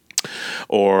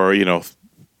 Or,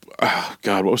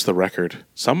 God, what was the record?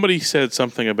 Somebody said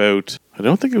something about, I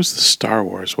don't think it was the Star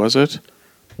Wars, was it?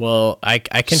 Well, I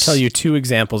can tell you 2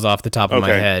 examples off the top of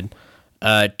my head.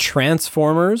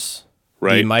 Transformers,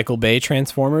 right? The Michael Bay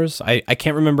Transformers. I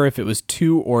can't remember if it was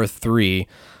 2 or 3.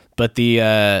 But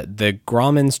the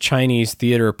Grauman's Chinese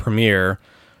Theater premiere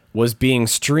was being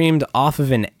streamed off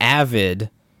of an Avid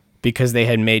because they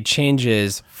had made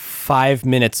changes 5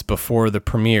 minutes before the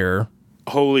premiere.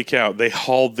 Holy cow, they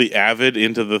hauled the Avid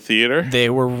into the theater? They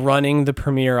were running the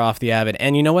premiere off the Avid.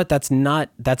 And you know what? That's not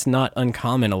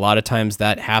uncommon. A lot of times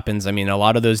that happens. I mean, a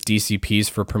lot of those DCPs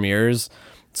for premieres,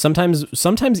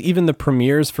 sometimes even the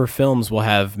premieres for films will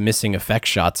have missing effect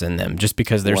shots in them just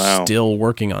because they're still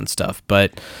working on stuff.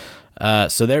 But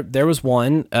so there was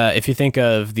one. If you think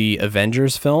of the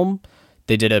Avengers film,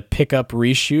 they did a pickup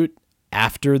reshoot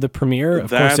after the premiere. Of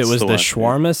course, it was the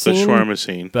shawarma scene. The shawarma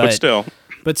scene, but still.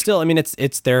 But still, I mean,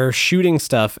 it's they're shooting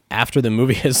stuff after the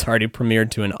movie has already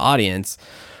premiered to an audience.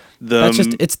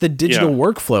 It's the digital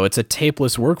workflow. It's a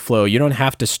tapeless workflow. You don't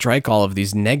have to strike all of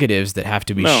these negatives that have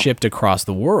to be shipped across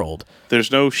the world.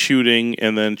 There's no shooting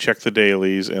and then check the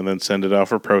dailies and then send it out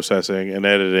for processing and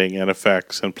editing and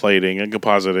effects and plating and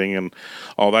compositing and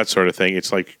all that sort of thing.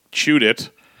 It's like, shoot it,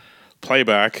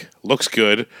 playback, looks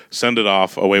good, send it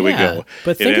off, away we go.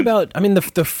 But think about, I mean,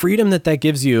 the freedom that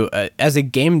gives you as a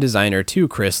game designer too,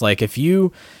 Chris. Like if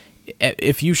you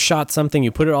if you shot something,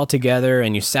 you put it all together,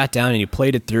 and you sat down and you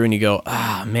played it through, and you go,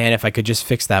 man, if I could just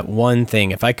fix that one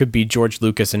thing, if I could be George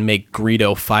Lucas and make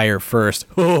Greedo fire first,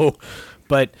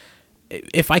 but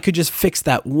if I could just fix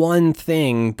that one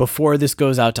thing before this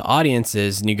goes out to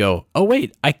audiences, and you go, oh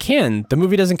wait, I can. The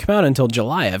movie doesn't come out until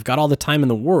July. I've got all the time in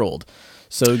the world.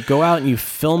 So go out and you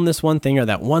film this one thing, or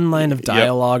that one line of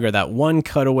dialogue, or that one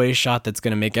cutaway shot that's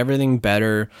going to make everything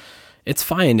better. It's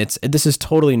fine. This is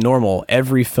totally normal.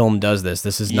 Every film does this.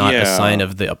 This is not a sign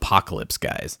of the apocalypse,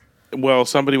 guys. Well,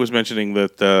 somebody was mentioning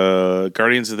that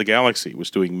Guardians of the Galaxy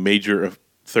was doing major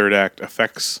third act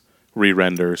effects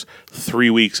re-renders 3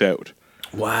 weeks out.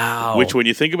 Wow. Which, when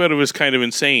you think about it, is kind of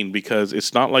insane, because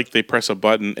it's not like they press a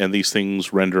button and these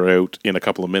things render out in a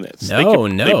couple of minutes. They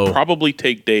probably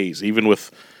take days, even with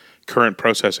current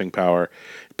processing power.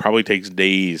 It probably takes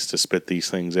days to spit these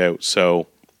things out. So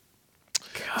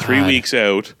 3 weeks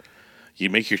out, you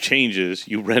make your changes,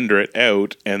 you render it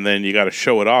out, and then you got to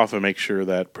show it off and make sure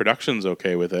that production's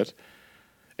okay with it.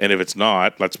 And if it's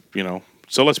not, let's be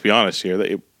honest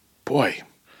here.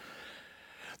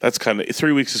 That's kind of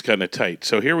 3 weeks is kind of tight.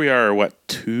 So here we are.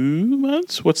 2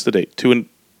 months? What's the date? Two and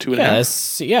a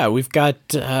half. Yeah, we've got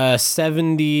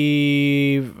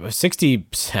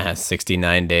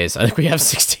 69 days. I think we have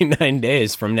 69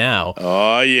 days from now.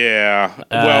 Oh,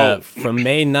 yeah. From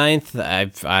May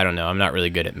 9th, I don't know. I'm not really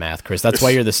good at math, Chris. That's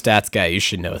why you're the stats guy. You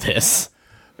should know this.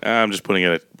 I'm just putting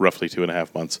it at roughly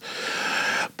 2.5 months.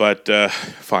 But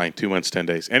fine, 2 months, 10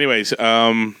 days. Anyways,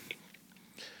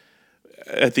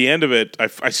 at the end of it,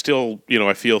 I still,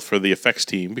 I feel for the effects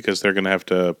team, because they're going to have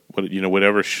to,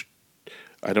 whatever.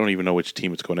 I don't even know which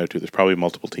team it's going out to. There's probably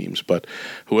multiple teams, but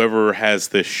whoever has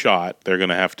this shot, they're going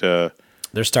to have to.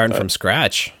 They're starting from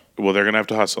scratch. Well, they're going to have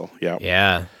to hustle. Yeah.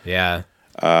 Yeah.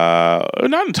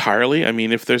 Not entirely. I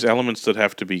mean, if there's elements that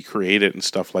have to be created and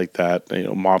stuff like that,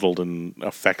 modeled and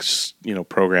effects,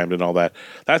 programmed and all that,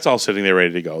 that's all sitting there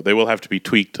ready to go. They will have to be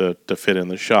tweaked to fit in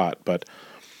the shot, but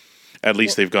at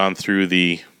least they've gone through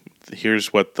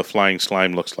here's what the flying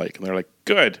slime looks like, and they're like,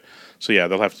 good. So yeah,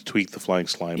 they'll have to tweak the flying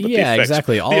slime. But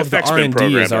exactly. All of the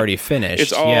R&D is already finished.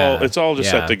 It's all just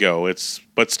set to go.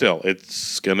 But still,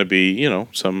 it's going to be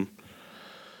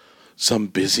some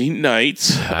busy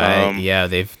nights.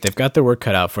 They've got their work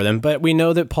cut out for them. But we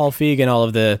know that Paul Feig and all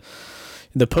of the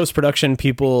post-production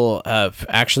people,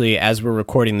 actually, as we're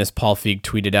recording this, Paul Feig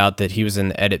tweeted out that he was in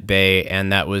the edit bay,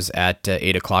 and that was at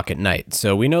 8 o'clock at night.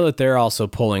 So we know that they're also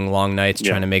pulling long nights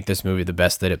trying to make this movie the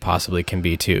best that it possibly can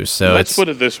be, too. So let's put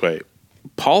it this way.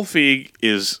 Paul Feig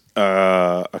is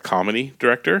a comedy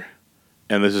director,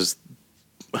 and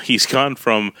he's gone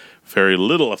from very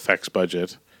little effects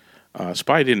budget.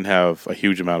 Spy didn't have a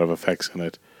huge amount of effects in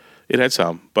it. It had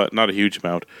some, but not a huge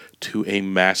amount, to a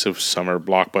massive summer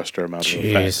blockbuster amount of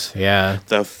effects. Yeah.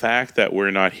 The fact that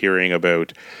we're not hearing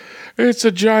about, it's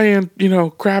a giant,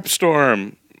 crap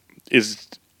storm is,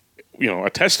 a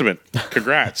testament.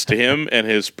 Congrats to him and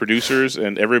his producers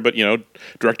and everybody,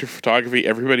 director of photography,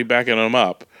 everybody backing him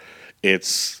up.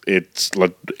 It's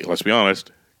let's be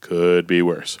honest, could be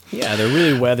worse. Yeah, they're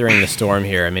really weathering the storm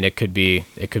here. I mean, it could be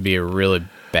a really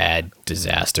bad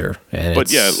disaster.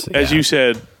 But as you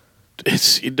said,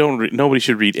 nobody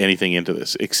should read anything into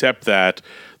this except that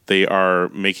they are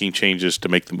making changes to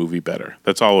make the movie better.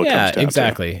 That's all it comes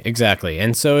down to. Exactly.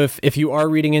 And so if you are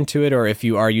reading into it, or if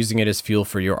you are using it as fuel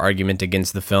for your argument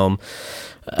against the film,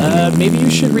 maybe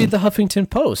you should read the Huffington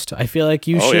Post. I feel like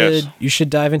you should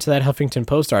dive into that Huffington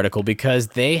Post article, because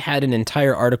they had an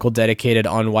entire article dedicated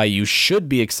on why you should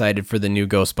be excited for the new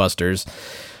Ghostbusters.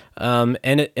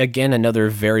 And again, another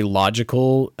very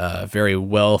logical, very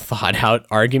well thought out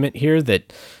argument here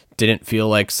that didn't feel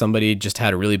like somebody just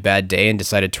had a really bad day and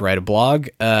decided to write a blog.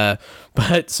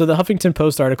 But so the Huffington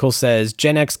Post article says,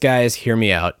 Gen X guys, hear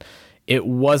me out. It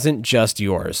wasn't just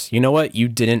yours. You know what? You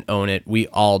didn't own it. We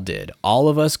all did. All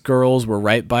of us girls were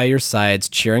right by your sides,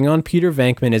 cheering on Peter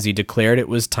Venkman as he declared it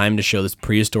was time to show this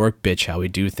prehistoric bitch how we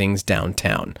do things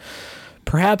downtown.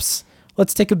 Perhaps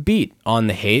let's take a beat on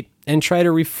the hate and try to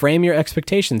reframe your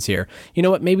expectations here. You know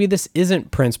what? Maybe this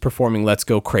isn't Prince performing Let's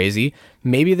Go Crazy.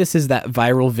 Maybe this is that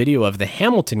viral video of the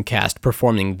Hamilton cast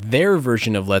performing their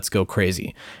version of Let's Go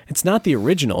Crazy. It's not the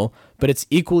original, but it's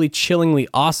equally chillingly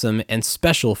awesome and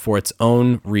special for its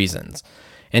own reasons.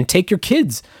 And take your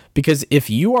kids, because if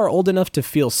you are old enough to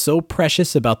feel so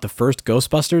precious about the first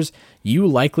Ghostbusters, you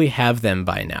likely have them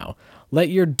by now. Let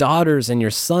your daughters and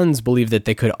your sons believe that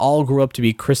they could all grow up to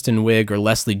be Kristen Wiig or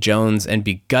Leslie Jones and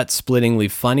be gut-splittingly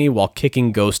funny while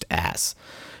kicking ghost ass.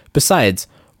 Besides,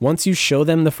 once you show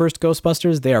them the first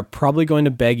Ghostbusters, they are probably going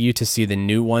to beg you to see the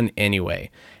new one anyway.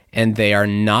 and they are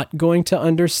not going to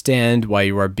understand why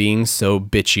you are being so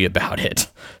bitchy about it.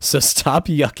 So stop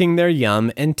yucking their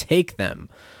yum and take them.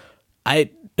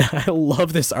 I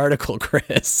love this article,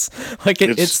 Chris. Like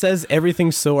it says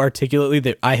everything so articulately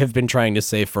that I have been trying to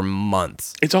say for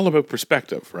months. It's all about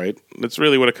perspective, right? That's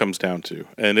really what it comes down to.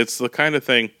 And it's the kind of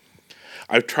thing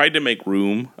I've tried to make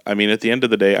room. I mean, at the end of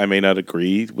the day, I may not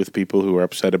agree with people who are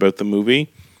upset about the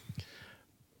movie,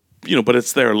 but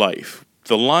it's their life.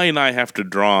 The line I have to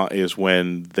draw is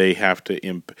when they have to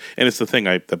and it's the thing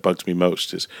that bugs me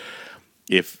most is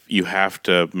if you have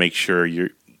to make sure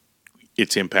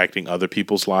it's impacting other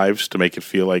people's lives to make it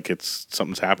feel like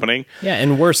something's happening. Yeah,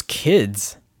 and worse,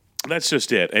 kids. That's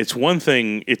just it. It's one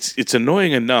thing. It's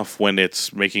annoying enough when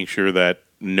it's making sure that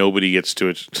nobody gets to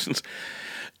it.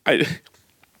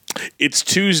 It's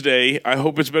Tuesday. I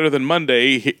hope it's better than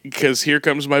Monday because here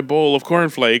comes my bowl of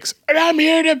cornflakes and I'm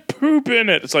here to poop in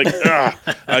it. It's like,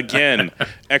 again,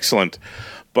 excellent.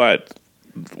 But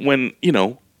when,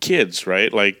 kids,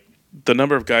 right? Like the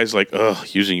number of guys like,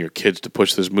 using your kids to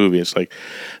push this movie. It's like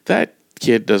that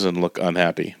kid doesn't look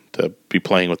unhappy to be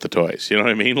playing with the toys. You know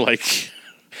what I mean? Like,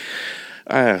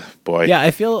 boy. Yeah,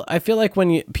 I feel like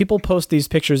when people post these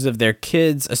pictures of their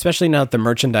kids, especially now that the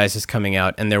merchandise is coming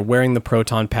out and they're wearing the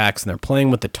proton packs and they're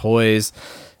playing with the toys,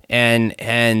 and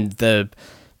the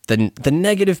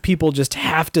negative people just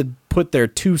have to put their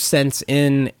 2 cents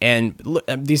in, and look,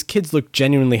 these kids look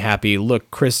genuinely happy. Look,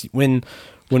 Chris, when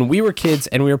we were kids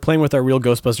and we were playing with our real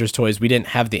Ghostbusters toys, we didn't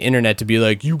have the internet to be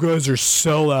like, you guys are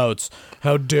sellouts.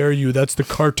 How dare you? That's the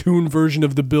cartoon version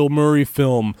of the Bill Murray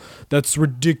film. That's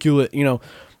ridiculous.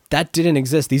 That didn't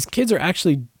exist. These kids are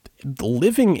actually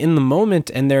living in the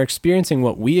moment and they're experiencing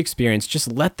what we experience.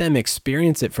 Just let them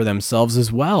experience it for themselves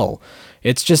as well.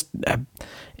 It's just,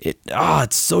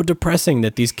 it's so depressing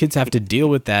that these kids have to deal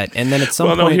with that. And then at some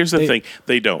point... Well, no, here's the thing.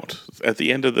 They don't. At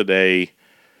the end of the day,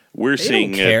 we're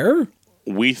seeing it. They don't care.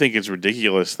 We think it's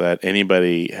ridiculous that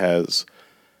anybody has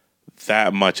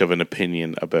that much of an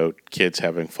opinion about kids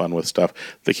having fun with stuff.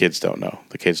 The kids don't know.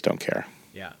 The kids don't care.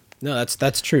 Yeah. No,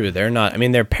 that's true. They're not. I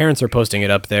mean, their parents are posting it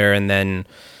up there, and then,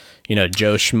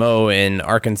 Joe Schmo in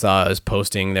Arkansas is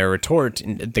posting their retort.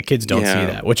 And the kids don't see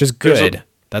that, which is good.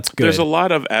 That's good. There's a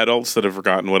lot of adults that have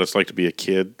forgotten what it's like to be a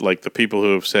kid, like the people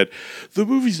who have said, the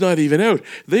movie's not even out.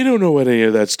 They don't know what any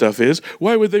of that stuff is.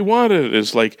 Why would they want it?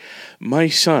 It's like, my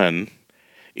son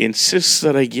insists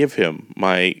that I give him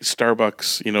my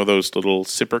Starbucks, those little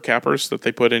sipper cappers that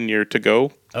they put in your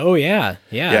to-go. Oh, yeah.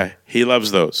 Yeah, he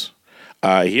loves those.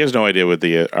 He has no idea what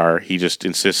they are. He just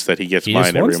insists that he gets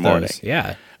mine every morning. Those.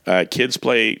 Yeah. Kids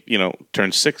play,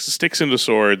 turn sticks into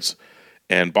swords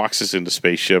and boxes into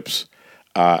spaceships.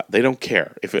 They don't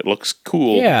care if it looks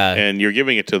cool and you're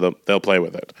giving it to them, they'll play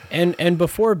with it. And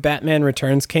before Batman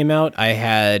Returns came out, I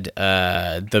had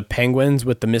the penguins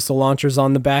with the missile launchers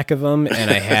on the back of them,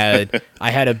 and I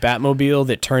had a Batmobile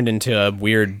that turned into a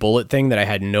weird bullet thing that I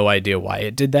had no idea why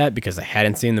it did that because I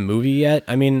hadn't seen the movie yet.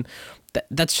 I mean,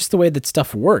 that's just the way that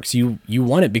stuff works. You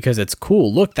want it because it's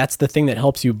cool. Look, that's the thing that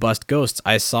helps you bust ghosts.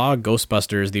 I saw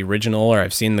Ghostbusters, the original, or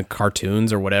I've seen the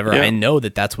cartoons or whatever. Yeah. I know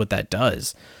that's what that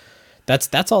does.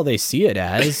 That's all they see it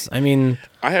as. I mean,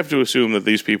 I have to assume that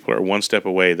these people are one step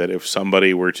away, that if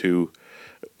somebody were to,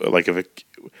 like if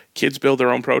kids build their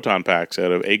own proton packs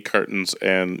out of egg cartons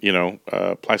and,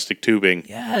 plastic tubing,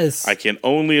 yes, I can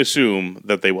only assume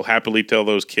that they will happily tell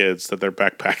those kids that their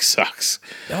backpack sucks.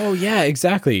 Oh, yeah,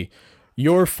 exactly.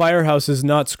 Your firehouse is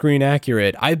not screen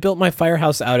accurate. I built my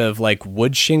firehouse out of like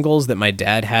wood shingles that my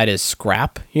dad had as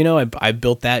scrap. I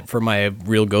built that for my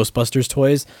real Ghostbusters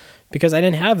toys. Because I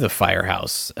didn't have the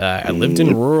firehouse. I lived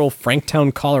in rural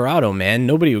Franktown, Colorado, man.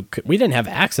 We didn't have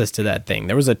access to that thing.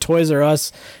 There was a Toys R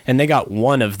Us, and they got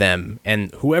one of them.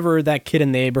 And whoever that kid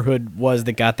in the neighborhood was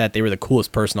that got that, they were the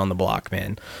coolest person on the block,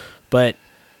 man. But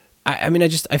I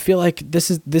feel like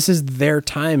this is their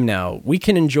time now. We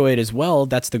can enjoy it as well.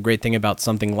 That's the great thing about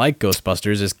something like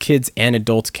Ghostbusters, is kids and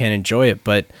adults can enjoy it.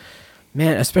 But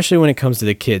man, especially when it comes to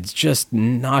the kids, just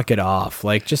knock it off.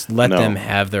 Like, just let them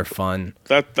have their fun.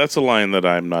 That's a line that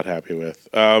I'm not happy with.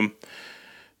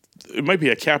 It might be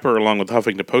a capper along with the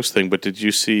Huffington Post thing, but did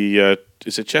you see,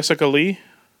 is it Jessica Lee?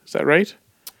 Is that right?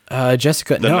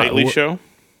 Jessica, The Nightly Show?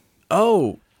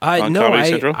 Oh,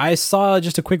 I saw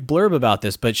just a quick blurb about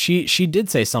this, but she did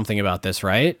say something about this,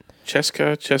 right?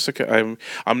 Jessica,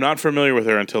 I'm not familiar with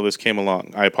her until this came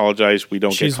along. I apologize. We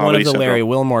don't She's get Comedy one of the Central. Larry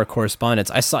Wilmore correspondents.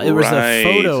 I saw it was a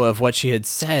photo of what she had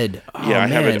said. Oh, yeah,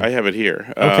 man. I have it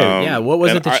here. Okay, yeah. What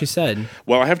was it that she said?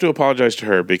 Well, I have to apologize to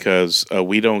her because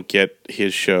we don't get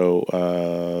his show,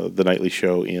 the Nightly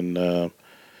Show, in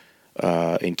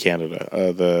in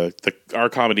Canada. Our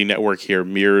comedy network here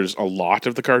mirrors a lot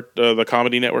of the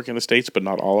comedy network in the States, but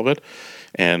not all of it.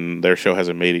 And their show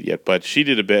hasn't made it yet. But she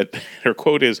did a bit. Her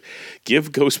quote is,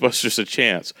 "Give Ghostbusters a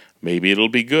chance. Maybe it'll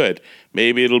be good.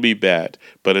 Maybe it'll be bad.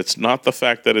 But it's not the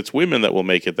fact that it's women that will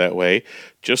make it that way.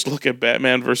 Just look at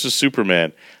Batman versus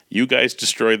Superman. You guys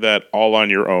destroyed that all on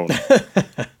your own."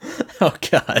 Oh,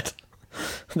 God.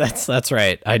 That's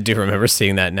right. I do remember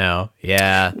seeing that now.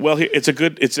 Yeah. Well, it's a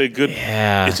good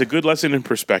lesson in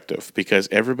perspective, because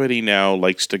everybody now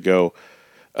likes to go,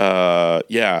 and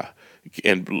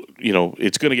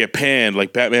it's going to get panned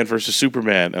like Batman versus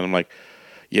Superman, and I'm like,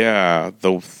 yeah,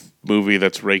 the movie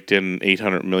that's raked in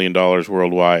 $800 million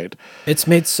worldwide. It's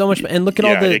made so much, and look at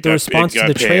all the response to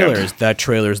the trailers. That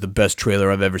trailer is the best trailer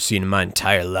I've ever seen in my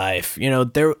entire life.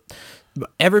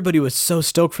 Everybody was so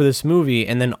stoked for this movie,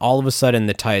 and then all of a sudden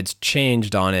the tides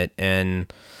changed on it,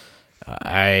 and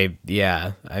I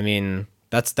mean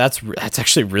that's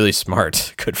actually really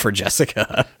smart. Good for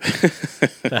Jessica.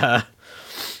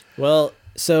 Well,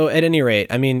 so at any rate,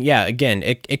 I mean, yeah, again,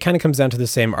 it kind of comes down to the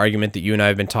same argument that you and I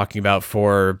have been talking about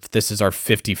this is our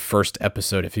 51st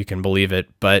episode, if you can believe it,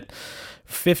 but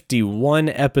 51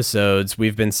 episodes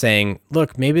we've been saying,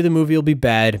 look, maybe the movie will be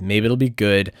bad, maybe it'll be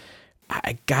good.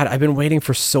 I've been waiting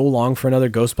for so long for another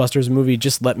Ghostbusters movie.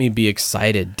 Just let me be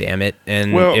excited, damn it.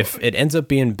 And if it ends up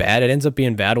being bad, it ends up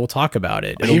being bad. We'll talk about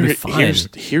it. It'll be fine.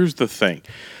 Here's the thing.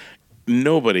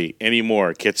 Nobody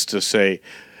anymore gets to say,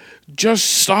 just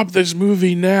stop this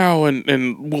movie now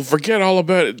and we'll forget all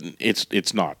about it.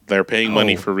 It's not. They're paying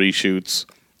money for reshoots.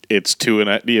 It's 2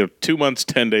 months,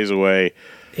 10 days away.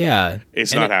 Yeah.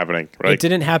 It's not happening, right? It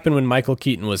didn't happen when Michael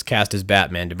Keaton was cast as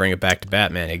Batman, to bring it back to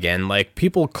Batman again. Like,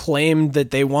 people claimed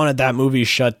that they wanted that movie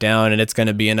shut down and it's going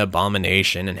to be an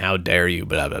abomination and how dare you,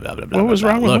 blah, blah, blah, blah, blah. What was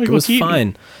wrong with Michael Keaton? It was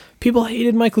fine. People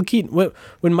hated Michael Keaton.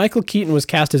 When Michael Keaton was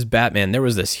cast as Batman, there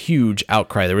was this huge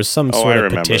outcry. There was some sort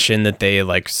of petition that they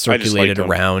circulated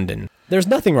around, and there's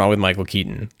nothing wrong with Michael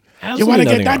Keaton. You want to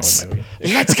get nuts?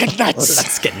 Let's get nuts.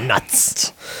 Let's get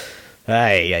nuts.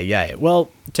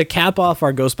 Well, to cap off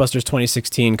our Ghostbusters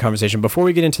 2016 conversation, before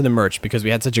we get into the merch, because we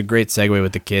had such a great segue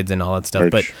with the kids and all that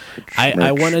stuff,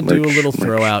 I want to do a little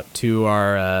throw out to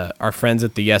our friends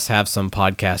at the Yes Have Some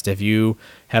podcast. If you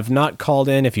have not called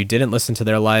in, if you didn't listen to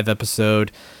their live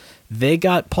episode, they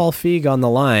got Paul Feig on the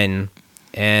line.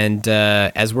 And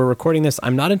as we're recording this,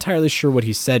 I'm not entirely sure what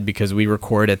he said, because we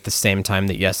record at the same time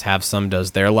that Yes Have Some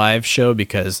does their live show,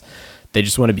 because they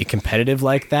just want to be competitive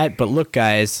like that. But look,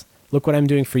 guys, look what I'm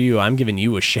doing for you. I'm giving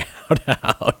you a shout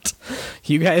out.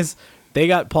 You guys, they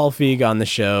got Paul Feig on the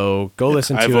show. Go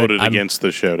listen to it. I voted against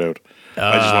the shout out.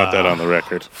 I just want that on the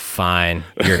record. Fine.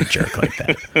 You're a jerk like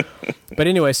that. But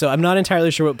anyway, so I'm not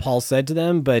entirely sure what Paul said to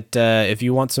them, but if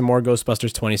you want some more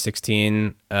Ghostbusters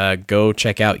 2016, go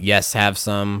check out Yes Have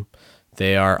Some.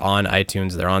 They are on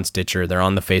iTunes. They're on Stitcher. They're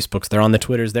on the Facebooks. They're on the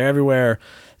Twitters. They're everywhere.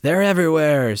 They're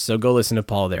everywhere. So go listen to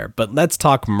Paul there. But let's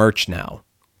talk merch now.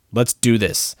 Let's do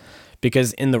this.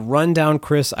 Because in the rundown,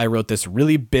 Chris, I wrote this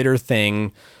really bitter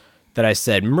thing that I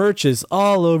said, merch is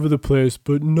all over the place,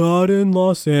 but not in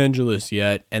Los Angeles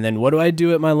yet. And then what do I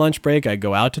do at my lunch break? I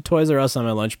go out to Toys R Us on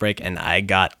my lunch break, and I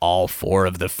got all 4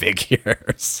 of the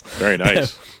figures. Very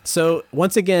nice. So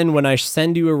once again, when I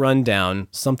send you a rundown,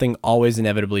 something always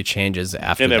inevitably changes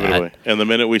after that. And the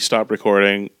minute we stop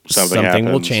recording, something happens.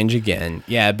 Will change again.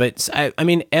 Yeah, but I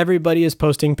mean, everybody is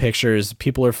posting pictures.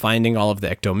 People are finding all of the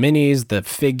Ecto Minis, the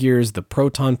figures, the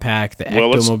Proton Pack, the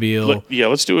Ectomobile.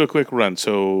 Let's do a quick run.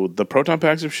 So the Proton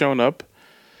Packs have shown up.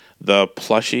 The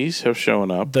plushies have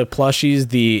shown up. The plushies,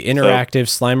 the interactive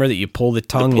Slimer that you pull the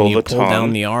tongue and you pull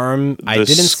down the arm. I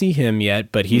didn't see him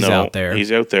yet, but he's out there.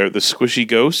 He's out there. The squishy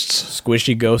ghosts.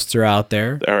 Squishy ghosts are out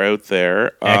there. Ecto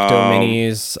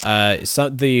Minis.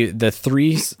 The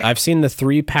 3. I've seen the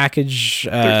 3 package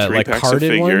like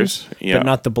carded ones, but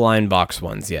not the blind box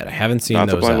ones yet. I haven't seen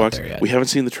those out there yet. We haven't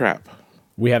seen the trap.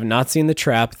 We have not seen the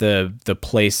trap, the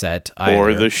play set either.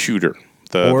 Or the shooter.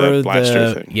 The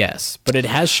blaster thing. Yes, but it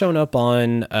has shown up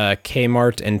on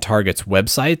Kmart and Target's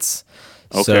websites.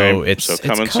 Okay, so it's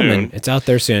coming soon. It's out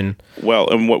there soon. Well,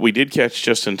 and what we did catch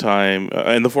just in time,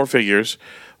 and the 4 figures,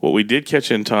 what we did catch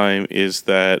in time is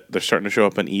that they're starting to show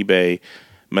up on eBay,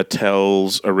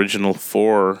 Mattel's original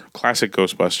 4 classic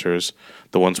Ghostbusters,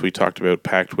 the ones we talked about,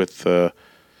 packed with the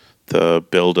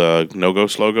Build a No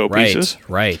Ghost logo pieces.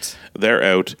 Right. They're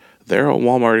out. They're a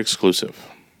Walmart exclusive.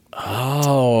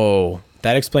 Oh,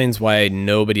 that explains why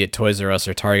nobody at Toys R Us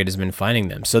or Target has been finding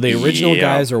them. So the original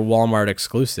guys are Walmart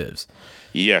exclusives.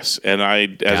 Yes, and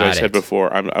as I said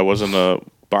before, I wasn't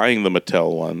buying the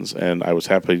Mattel ones, and I was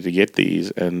happy to get these.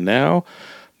 And now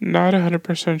Not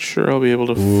 100% sure I'll be able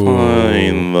to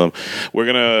find them. We're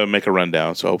going to make a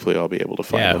rundown, so hopefully I'll be able to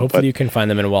find them. Yeah, hopefully you can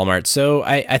find them in Walmart. So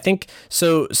I think,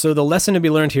 so the lesson to be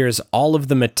learned here is all of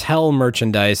the Mattel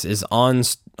merchandise is on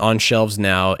shelves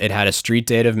now. It had a street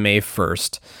date of May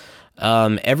 1st.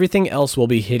 Everything else will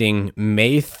be hitting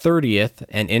May 30th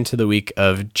and into the week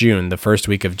of June, the first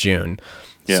week of June.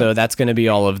 Yeah. So that's going to be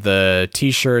all of the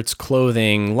t-shirts,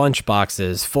 clothing, lunch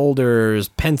boxes, folders,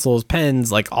 pencils,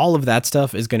 pens, like all of that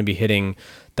stuff is going to be hitting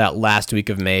that last week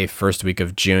of May, first week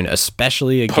of June,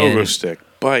 especially again. Pogo sticks,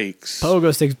 bikes,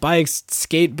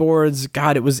 skateboards.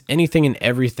 God, it was anything and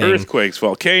everything. Earthquakes,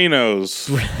 volcanoes.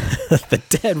 The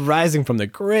dead rising from the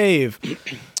grave.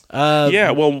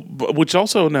 Which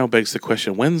also now begs the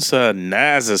question, when's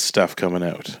NASA's stuff coming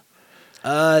out?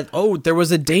 There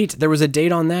was a date. There was a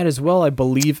date on that as well. I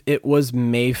believe it was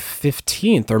May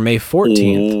 15th or May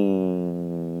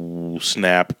 14th. Oh,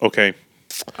 snap. Okay.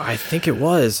 I think it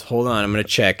was. Hold on, I'm going to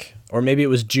check. Or maybe it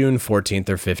was June 14th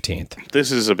or 15th.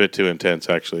 This is a bit too intense,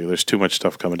 actually. There's too much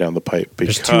stuff coming down the pipe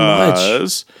because there's too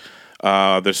much.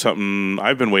 There's something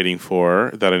I've been waiting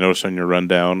for that I noticed on your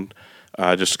rundown.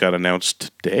 Just got announced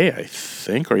today, I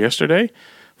think, or yesterday,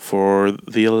 for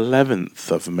the 11th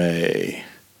of May.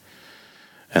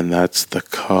 And that's the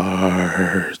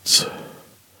cards.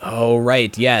 Oh,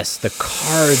 right. Yes, the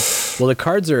cards. Well, the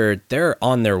cards they're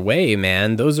on their way,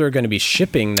 man. Those are going to be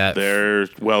shipping that.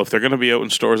 If they're going to be out in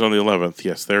stores on the 11th,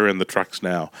 yes, they're in the trucks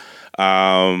now.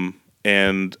 And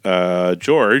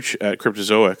George at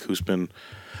Cryptozoic, who's been,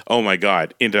 oh my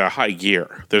God, into high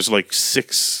gear. There's like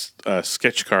 6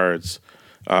 sketch cards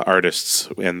artists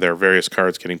and their various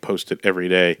cards getting posted every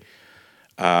day.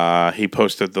 He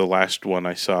posted, the last one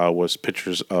I saw was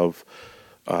pictures of,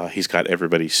 he's got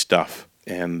everybody's stuff.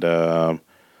 And I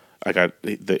got,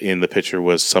 in the picture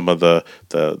was some of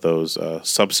those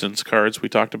Substance cards we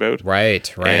talked about.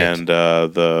 Right. And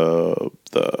the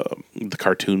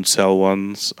cartoon cell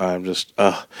ones. I'm just,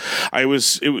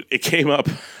 it came up.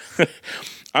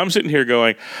 I'm sitting here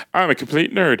going, I'm a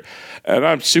complete nerd, and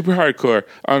I'm super hardcore.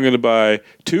 I'm going to buy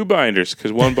 2 binders,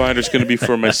 because one binder's going to be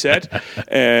for my set,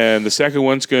 and the second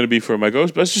one's going to be for my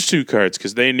Ghostbusters 2 cards,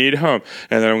 because they need home.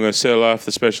 And then I'm going to sell off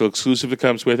the special exclusive that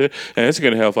comes with it, and it's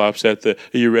going to help offset the,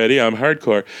 are you ready? I'm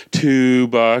hardcore. 2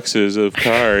 boxes of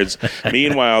cards.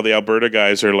 Meanwhile, the Alberta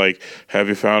guys are like, have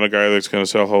you found a guy that's going to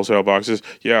sell wholesale boxes?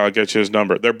 Yeah, I'll get you his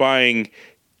number. They're buying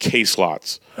case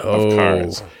lots of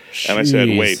cards. And I said,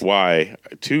 wait, why?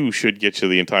 2 should get you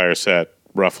the entire set,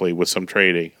 roughly, with some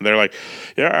trading. And they're like,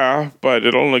 yeah, but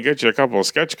it'll only get you a couple of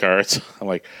sketch cards. I'm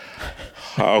like,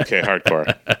 okay,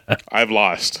 hardcore. I've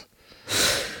lost.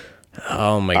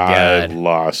 Oh, my God. I've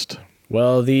lost.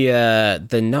 Well,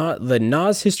 the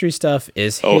Nas history stuff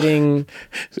is hitting...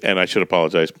 And I should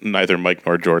apologize. Neither Mike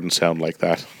nor Jordan sound like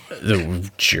that.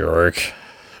 The jerk.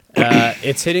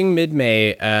 It's hitting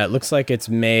mid-May. Looks like it's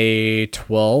May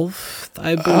 12th,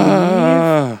 I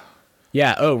believe.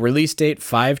 Yeah. Oh, release date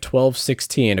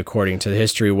 5/12/16, according to the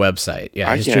History website.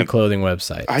 Yeah, History Clothing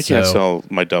website. I can't sell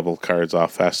my double cards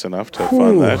off fast enough to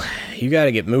fund that. You got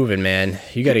to get moving, man.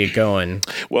 You got to get going.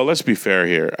 Well, let's be fair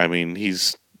here. I mean,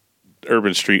 he's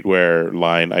urban streetwear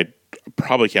line. I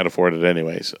probably can't afford it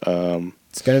anyways.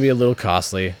 It's going to be a little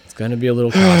costly.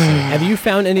 Have you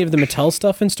found any of the Mattel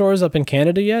stuff in stores up in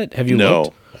Canada yet? Have you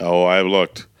looked? Oh, I've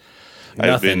looked.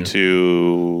 Nothing. I've been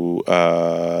to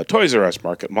Toys R Us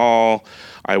Market Mall.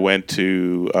 I went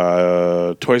to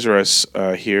Toys R Us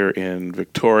here in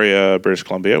Victoria, British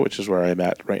Columbia, which is where I'm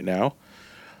at right now.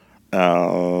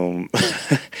 I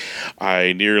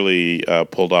nearly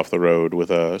pulled off the road with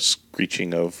a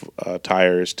screeching of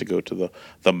tires to go to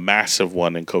the massive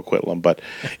one in Coquitlam, but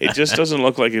it just doesn't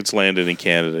look like it's landed in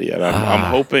Canada yet.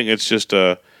 I'm hoping it's just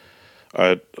a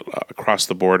across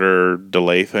the border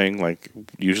delay thing, like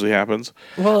usually happens.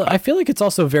 Well, I feel like it's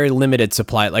also very limited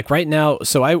supply. Like right now,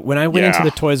 so when I went into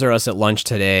the Toys R Us at lunch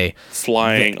today,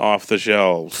 flying off the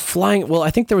shelves. Well, I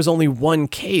think there was only one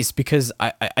case because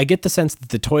I get the sense that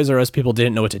the Toys R Us people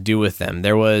didn't know what to do with them.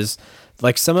 There was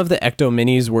like some of the Ecto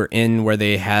Minis were in where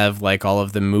they have like all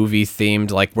of the movie themed,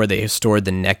 like where they stored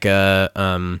the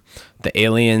NECA, the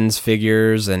Aliens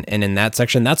figures, and in that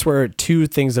section, that's where 2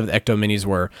 things of the Ecto Minis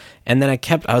were. And then I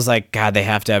was like, God, they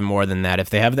have to have more than that. If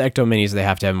they have the Ecto Minis, they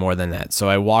have to have more than that. So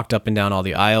I walked up and down all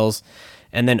the aisles,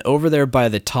 and then over there by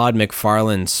the Todd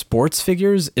McFarlane sports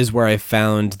figures is where I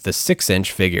found the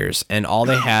 6-inch figures, and all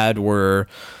they had were,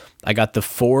 I got the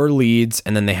 4 leads,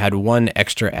 and then they had 1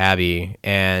 extra Abby,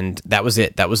 and that was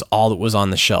it. That was all that was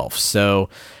on the shelf. So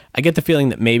I get the feeling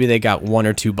that maybe they got 1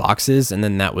 or 2 boxes, and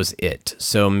then that was it.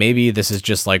 So maybe this is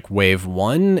just like wave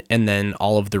 1, and then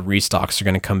all of the restocks are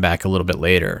going to come back a little bit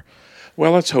later.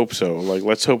 Well, let's hope so. Like,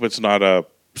 let's hope it's not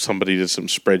somebody did some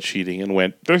spreadsheeting and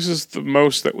went, this is the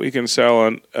most that we can sell,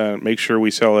 and make sure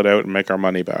we sell it out and make our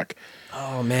money back.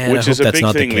 Oh man, which I is hope a that's big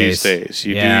not thing the case. these days.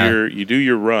 Yeah. You do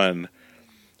your run,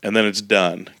 and then it's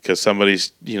done because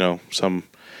somebody's, some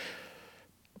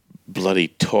bloody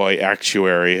toy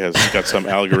actuary has got some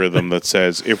algorithm that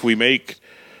says if we make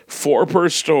 4 per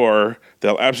store,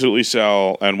 they'll absolutely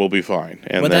sell and we'll be fine.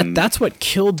 And well, that's what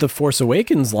killed the Force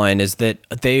Awakens line, is that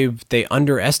they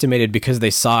underestimated, because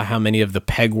they saw how many of the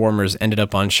peg warmers ended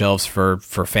up on shelves for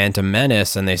Phantom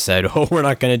Menace, and they said, oh, we're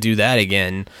not going to do that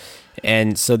again.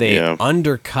 And so they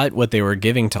undercut what they were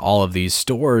giving to all of these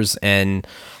stores, and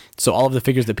so all of the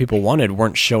figures that people wanted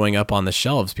weren't showing up on the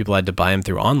shelves. People had to buy them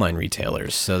through online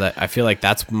retailers. So that I feel like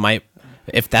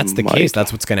if that's the case,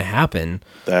 that's what's going to happen.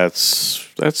 That's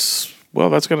going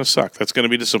to suck. That's going to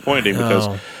be disappointing,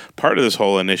 because part of this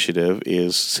whole initiative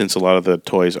is, since a lot of the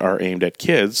toys are aimed at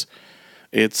kids,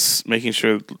 it's making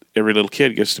sure every little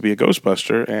kid gets to be a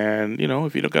Ghostbuster. And,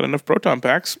 if you don't got enough proton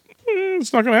packs,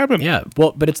 it's not going to happen. Yeah,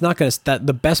 well, but it's not going to.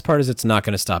 The best part is it's not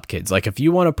going to stop kids. Like, if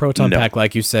you want a proton pack,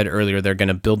 like you said earlier, they're going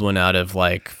to build one out of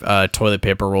like toilet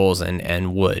paper rolls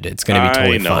and wood. It's going to be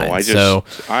totally fine.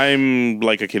 I'm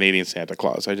like a Canadian Santa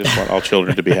Claus. I just want all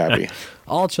children to be happy.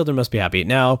 All children must be happy.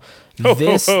 Now,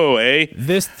 this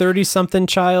 30-something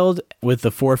child with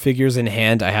the 4 figures in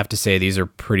hand, I have to say, these are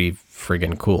pretty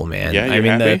friggin' cool, man. Yeah, you're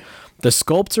happy? The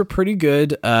sculpts are pretty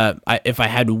good. If I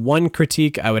had one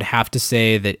critique, I would have to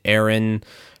say that Erin,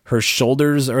 her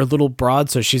shoulders are a little broad,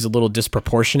 so she's a little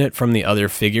disproportionate from the other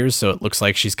figures, so it looks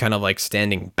like she's kind of like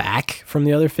standing back from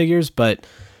the other figures. But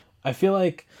I feel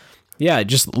like,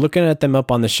 just looking at them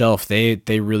up on the shelf, they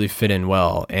really fit in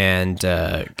well. And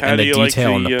the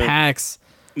detail on the packs.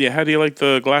 Yeah, how do you like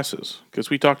the glasses? Because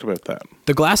we talked about that.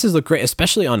 The glasses look great,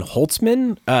 especially on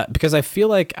Holtzman, because I feel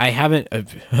like I haven't,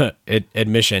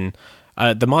 admission,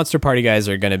 the Monster Party guys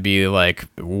are going to be like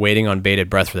waiting on bated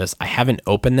breath for this. I haven't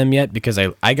opened them yet because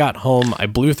I got home, I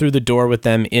blew through the door with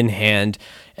them in hand,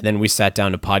 and then we sat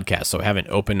down to podcast, so I haven't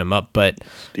opened them up. But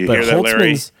do you hear that,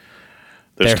 Larry?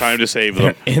 There's time to save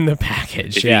them. In the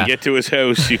package, If you can get to his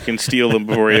house, you can steal them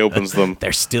before he opens them.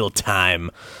 There's still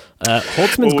time.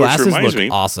 Holtzman's glasses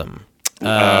look awesome.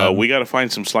 We got to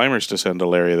find some Slimers to send to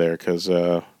Larry there, because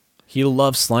he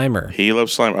loves Slimer. He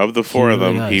loves Slimer. Of the 4 of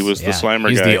them, he was the Slimer guy.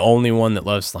 He's the only one that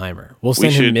loves Slimer. We'll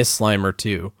send him Miss Slimer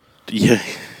too. Yeah,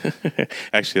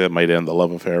 actually, that might end the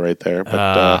love affair right there.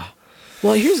 But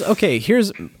well, here's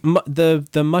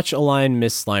the much aligned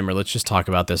Miss Slimer. Let's just talk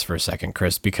about this for a second,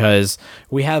 Chris, because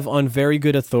we have on very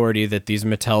good authority that these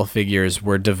Mattel figures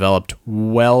were developed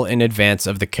well in advance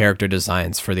of the character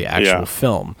designs for the actual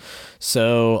film.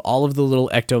 So all of the little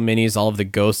Ecto Minis, all of the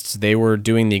ghosts, they were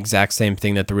doing the exact same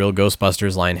thing that the real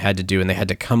Ghostbusters line had to do, and they had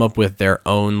to come up with their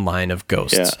own line of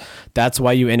ghosts. Yeah. That's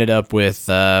why you ended up with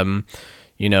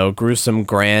Gruesome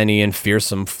Granny and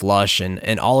Fearsome Flush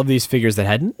and all of these figures that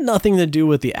had nothing to do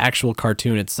with the actual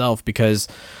cartoon itself, because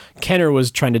Kenner was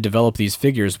trying to develop these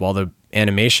figures while the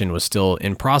animation was still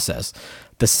in process.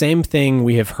 The same thing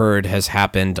we have heard has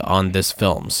happened on this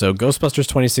film. So Ghostbusters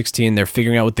 2016, they're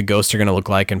figuring out what the ghosts are going to look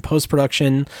like in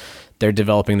post-production. They're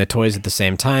developing the toys at the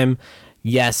same time.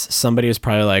 Yes, somebody was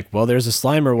probably like, well, there's a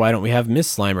Slimer. Why don't we have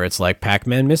Miss Slimer? It's like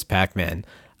Pac-Man, Miss Pac-Man.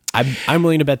 I'm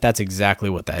willing to bet that's exactly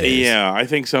what that is. Yeah, I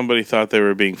think somebody thought they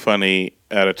were being funny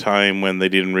at a time when they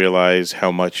didn't realize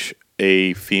how much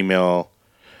a gender-bent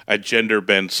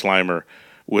Slimer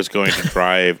was going to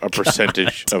drive a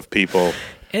percentage of people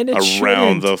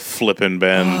around the flippin'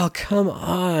 bend. Oh, come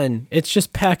on. It's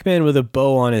just Pac-Man with a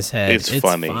bow on his head. It's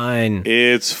funny. Fine.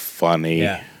 It's funny.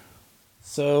 Yeah.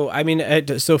 So, I mean,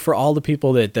 so for all the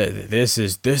people that this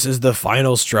is the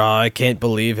final straw, I can't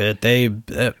believe it.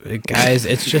 Guys,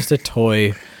 it's just a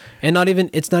toy, and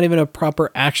it's not even a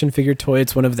proper action figure toy.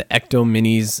 It's one of the Ecto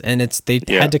Minis, and they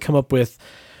had to come up with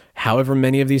however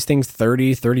many of these things,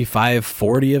 30, 35,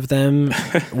 40 of them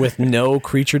with no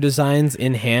creature designs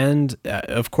in hand.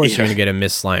 Of course, you're going to get a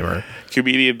Miss Slimer.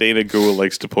 Comedian Dana Gould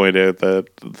likes to point out that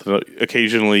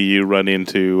occasionally you run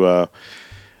into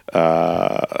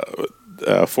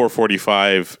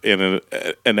 445 in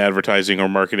an advertising or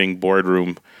marketing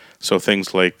boardroom. So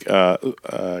things like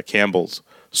Campbell's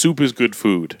soup is good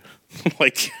food.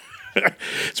 Like,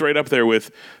 it's right up there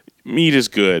with meat is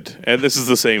good. And this is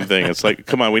the same thing. It's like,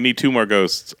 come on, we need 2 more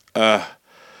ghosts. I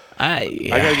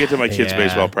gotta get to my kids'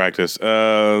 baseball practice.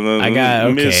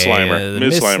 Miss Slimer.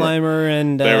 Miss Slimer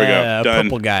and there we go. Done.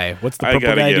 Purple guy. What's the purple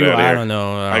guy do? I don't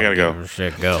know. I gotta go.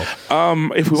 Shit, go.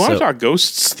 If we want to talk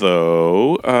ghosts,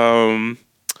 though,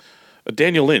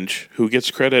 Daniel Lynch, who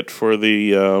gets credit for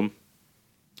the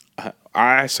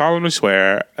I solemnly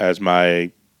swear, as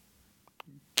my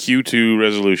Q2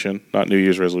 resolution, not New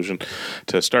Year's resolution,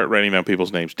 to start writing down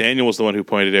people's names. Daniel was the one who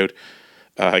pointed out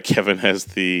Kevin has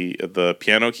the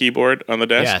piano keyboard on the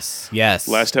desk. Yes.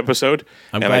 Last episode.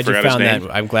 I'm glad you found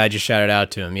that. I'm glad you shouted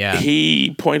out to him. Yeah.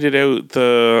 He pointed out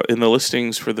in the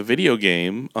listings for the video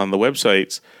game on the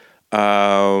websites,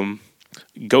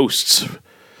 ghosts.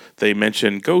 They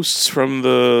mentioned ghosts from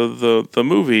the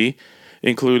movie,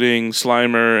 including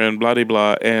Slimer and blah de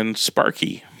blah and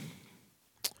Sparky.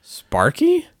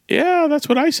 Sparky? Yeah, that's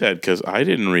what I said because I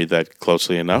didn't read that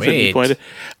closely enough. And he pointed.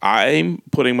 I'm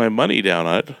putting my money down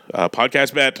on it.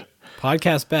 Podcast bet.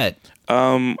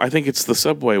 I think it's the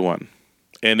Subway one,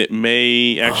 and it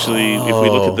may actually, if we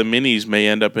look at the minis, may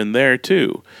end up in there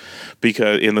too,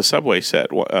 because in the Subway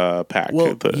set pack.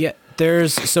 Well, yeah.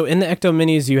 So in the Ecto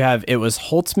Minis, it was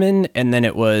Holtzman, and then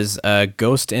it was a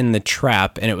Ghost in the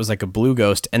Trap, and it was like a blue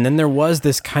ghost, and then there was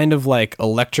this kind of like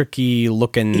electric-y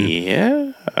looking.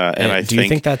 Yeah, do you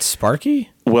think that's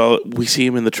Sparky? Well, we see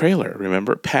him in the trailer.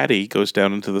 Remember, Patty goes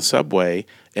down into the subway,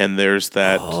 and there's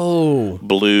that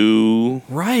blue,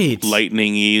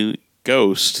 lightning-y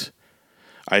ghost.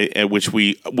 Which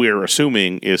we're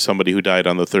assuming is somebody who died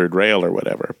on the third rail or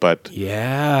whatever, but we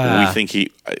think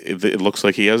it looks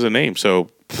like he has a name. So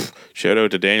shout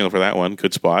out to Daniel for that one.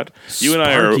 Good spot. You and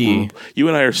I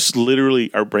are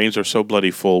literally, our brains are so bloody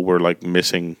full. We're like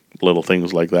missing little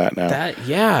things like that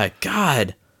now.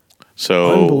 God.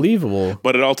 So unbelievable.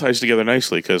 But it all ties together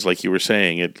nicely because, like you were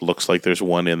saying, it looks like there's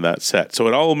one in that set. So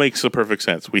it all makes a perfect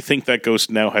sense. We think that ghost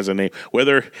now has a name.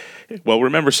 Remember,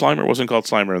 Slimer wasn't called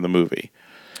Slimer in the movie.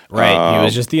 Right, he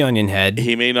was just the onion head.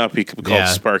 He may not be called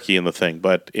Sparky in the thing,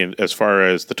 but as far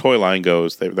as the toy line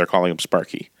goes, they're calling him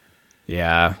Sparky.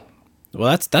 Yeah.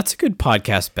 Well, that's a good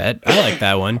podcast bet. I like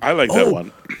that one. I like that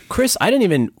one. Chris, I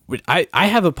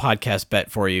have a podcast bet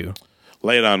for you.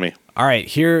 Lay it on me. All right,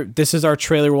 this is our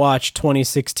Trailer Watch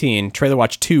 2016, Trailer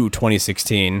Watch 2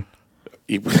 2016.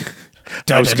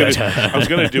 I was going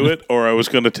to do it, or I was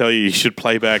going to tell you should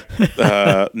play back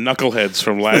Knuckleheads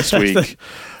from last week.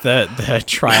 The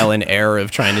trial and error of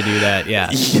trying to do that, yeah.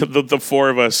 The four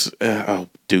of us,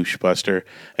 douchebuster,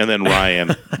 and then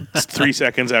Ryan. 3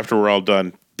 seconds after we're all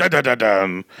done.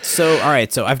 Dun. So, all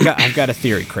right, so I've got a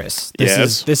theory, Chris.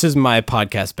 This is my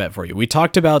podcast bet for you. We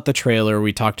talked about the trailer.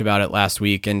 We talked about it last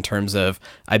week in terms of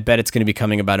I bet it's going to be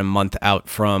coming about a month out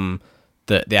from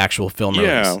the actual film release.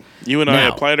 Yeah, you and I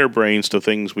applied our brains to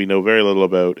things we know very little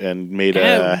about and made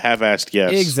a half-assed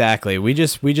guess. Exactly. We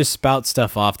just spout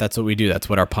stuff off. That's what we do. That's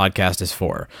what our podcast is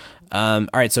for. All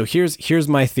right, so here's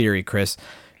my theory, Chris.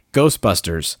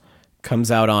 Ghostbusters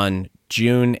comes out on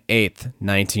June 8th,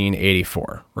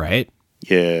 1984, right?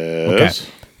 Yes.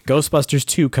 Okay. Ghostbusters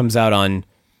 2 comes out on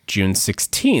June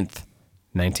 16th,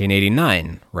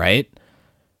 1989, right?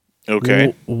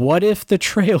 Okay. What if the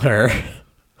trailer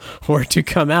were to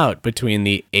come out between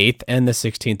the 8th and the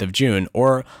 16th of June,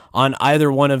 or on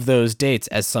either one of those dates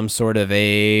as some sort of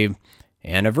a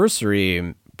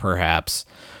anniversary, perhaps?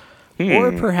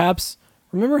 Or perhaps,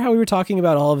 remember how we were talking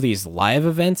about all of these live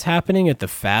events happening at the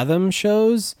Fathom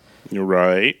shows? You're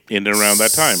right. In and around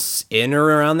that time.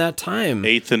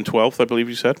 8th and 12th, I believe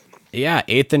you said. Yeah,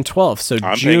 8th and 12th. So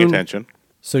I'm paying attention.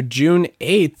 So June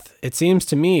 8th, it seems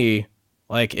to me,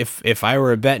 like if I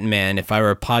were a betting man, if I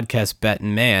were a podcast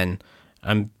betting man,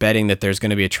 I'm betting that there's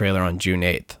going to be a trailer on June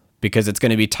 8th because it's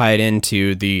going to be tied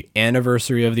into the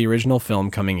anniversary of the original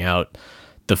film coming out,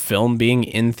 the film being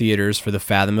in theaters for the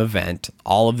Fathom event.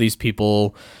 All of these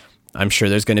people, I'm sure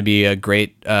there's going to be a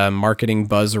great marketing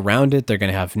buzz around it. They're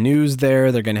going to have news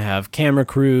there. They're going to have camera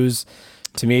crews.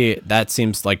 To me, that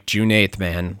seems like June 8th,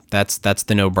 man. That's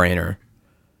the no-brainer.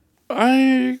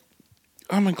 I'm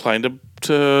inclined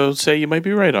to say you might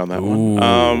be right on that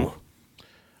one.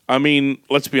 I mean,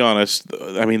 let's be honest.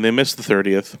 I mean, they missed the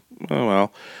 30th. Oh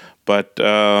well, but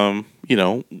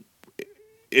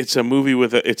it's a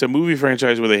movie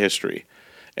franchise with a history,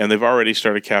 and they've already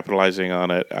started capitalizing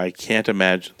on it. I can't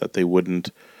imagine that they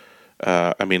wouldn't.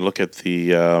 I mean, look at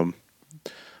the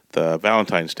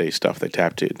Valentine's Day stuff they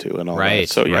tapped into and all that.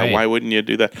 So why wouldn't you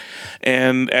do that?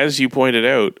 And as you pointed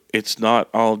out, it's not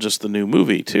all just the new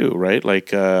movie too, right?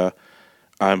 Like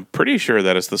I'm pretty sure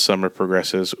that as the summer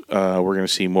progresses, we're going to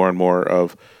see more and more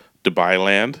of Dubai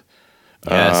Land,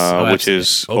 which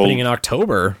is opening in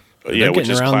October. Yeah, which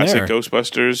is classic there.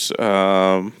 Ghostbusters.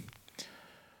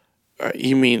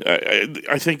 You mean?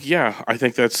 I think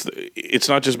that's. It's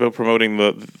not just about promoting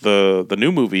the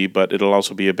new movie, but it'll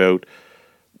also be about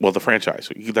the franchise.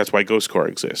 That's why Ghost Corps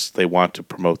exists. They want to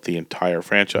promote the entire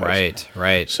franchise.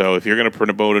 Right. So if you're going to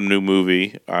promote a new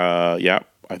movie, I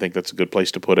think that's a good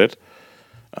place to put it.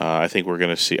 I think we're going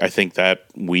to see. I think that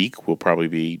week will probably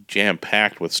be jam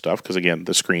packed with stuff because again,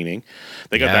 the screening.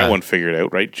 They got that one figured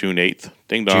out, right? June 8th.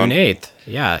 Ding dong. June 8th.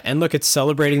 Yeah, and look, it's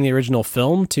celebrating the original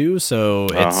film too, so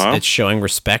it's showing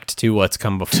respect to what's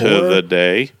come before. To the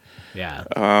day. Yeah.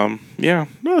 Yeah.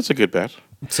 No, that's a good bet.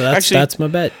 So that's my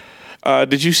bet.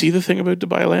 Did you see the thing about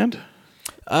Dubai Land?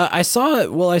 I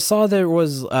saw there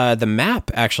was the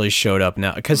map actually showed up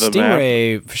now because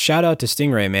Stingray. Shout out to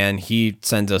Stingray, man. He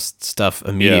sends us stuff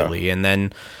immediately, and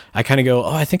then I kind of go,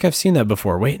 "Oh, I think I've seen that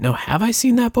before." Wait, no, have I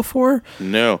seen that before?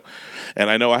 No, and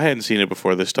I know I hadn't seen it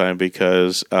before this time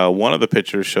because one of the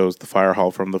pictures shows the fire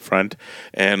hall from the front,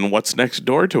 and what's next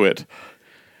door to it,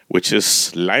 which is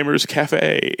Slimer's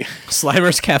Cafe.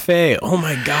 Slimer's Cafe. Oh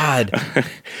my God.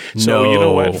 So you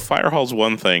know what? Fire hall's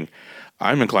one thing.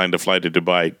 I'm inclined to fly to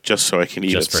Dubai just so I can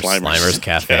eat at Slimer's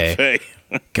Cafe.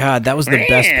 God, that was the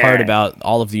best part about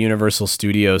all of the Universal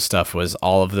Studios stuff was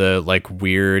all of the like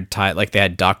weird like they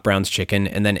had Doc Brown's chicken,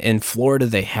 and then in Florida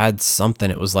they had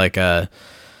something. It was like a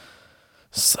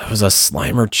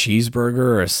Slimer cheeseburger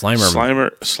or a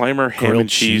Slimer ham and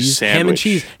cheese sandwich.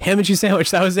 Ham and cheese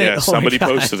sandwich. That was it. Yeah, somebody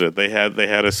posted it. They had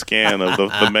a scan of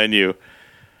the menu.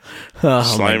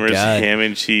 Slimer's ham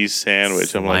and cheese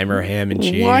sandwich. Slimer ham and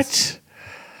cheese. What?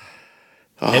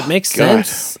 Oh, it makes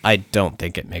sense. I don't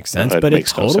think it makes sense, but it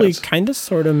totally kind of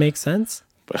sort of makes sense.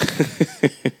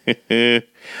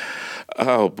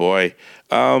 Oh boy.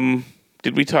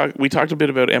 Did we talked a bit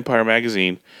about Empire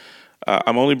Magazine.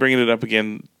 I'm only bringing it up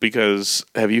again because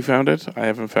have you found it? I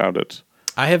haven't found it.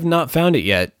 I have not found it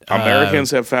yet.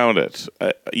 Americans have found it.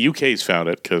 UK's found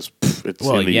it because it's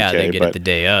in the UK. They get it the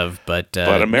day of, but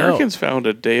Americans found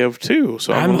it day of too.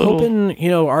 So I'm hoping.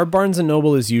 Our Barnes and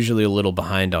Noble is usually a little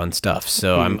behind on stuff,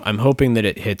 so I'm hoping that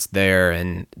it hits there,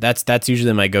 and that's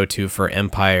usually my go-to for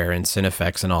Empire and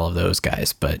Cinefex and all of those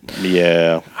guys. But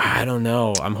yeah, I don't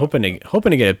know. I'm hoping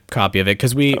to get a copy of it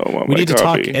because we need to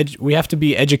talk. We have to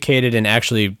be educated and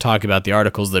actually talk about the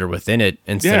articles that are within it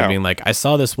instead of being like, I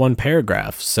saw this one paragraph.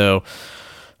 So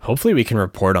hopefully we can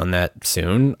report on that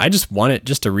soon. I just want it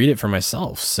just to read it for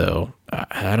myself. So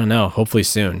I don't know. Hopefully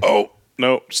soon. Oh,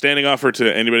 no. Standing offer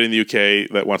to anybody in the UK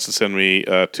that wants to send me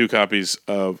 2 copies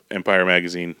of Empire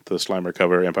Magazine, the Slimer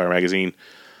cover Empire Magazine,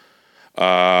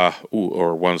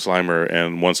 or one Slimer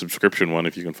and one subscription one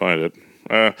if you can find it.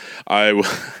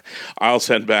 I'll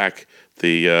send back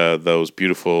those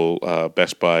beautiful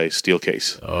Best Buy steel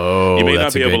case. Oh, you may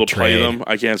not be able to play trade. them.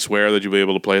 I can't swear that you'll be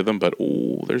able to play them, but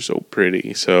they're so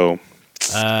pretty. So,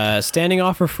 standing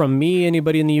offer from me.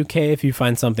 Anybody in the UK, if you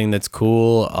find something that's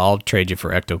cool, I'll trade you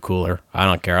for Ecto Cooler. I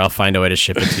don't care. I'll find a way to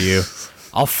ship it to you.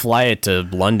 I'll fly it to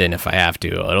London if I have to.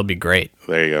 It'll be great.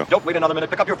 There you go. Don't wait another minute.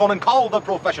 Pick up your phone and call the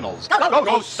professionals.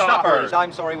 Go Stoppers!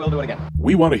 I'm sorry, we'll do it again.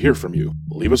 We want to hear from you.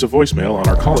 Leave us a voicemail on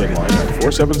our call-in line at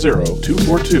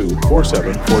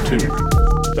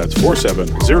 470-242-4742. That's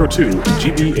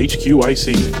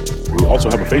 4702-GBHQIC. We also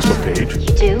have a Facebook page. You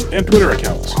do? And Twitter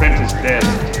accounts. Brent is dead.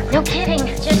 No kidding.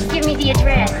 Just give me the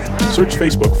address. Search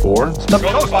Facebook for The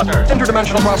Ghostbusters!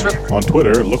 Interdimensional cross trip. On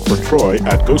Twitter, look for Troy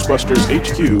at Ghostbusters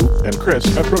HQ and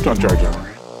Chris at Proton Charger.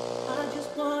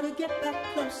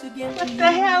 What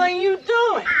the hell are you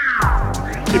doing?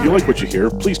 If you like what you hear,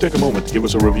 please take a moment to give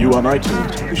us a review on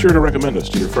iTunes. Be sure to recommend us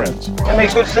to your friends. That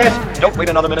makes good sense. Don't wait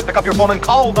another minute. Pick up your phone and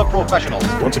call the professionals.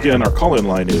 Once again, our call-in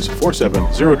line is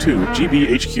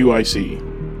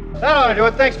 4702-GBHQIC. That ought to do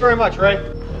it. Thanks very much, Ray.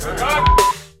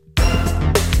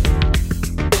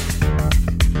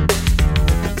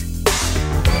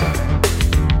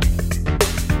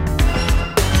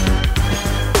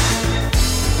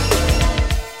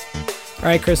 All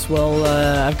right, Chris. Well,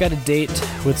 I've got a date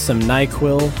with some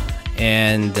NyQuil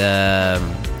and a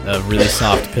really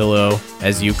soft pillow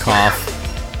as you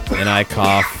cough and I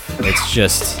cough. It's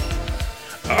just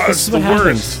this is what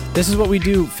happens. This is what we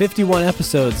do. 51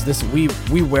 episodes. We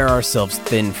wear ourselves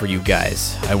thin for you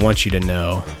guys. I want you to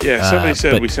know. Yeah, somebody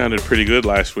said we sounded pretty good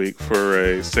last week for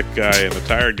a sick guy and a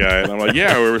tired guy, and I'm like,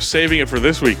 yeah, we were saving it for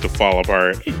this week to fall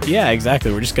apart. Yeah,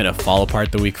 exactly. We're just gonna fall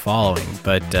apart the week following.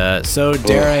 But so,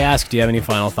 dare I ask, do you have any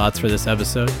final thoughts for this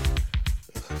episode? I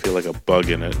feel like a bug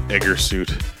in an Egger suit.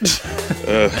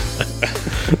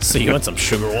 So you want some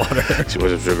sugar water? She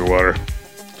wants some sugar water.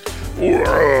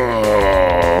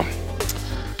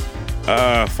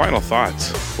 Final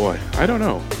thoughts. Boy, I don't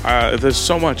know. There's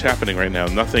so much happening right now.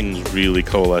 Nothing's really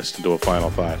coalesced into a final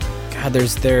thought. God,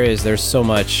 there's so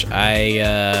much. If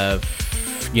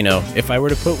I were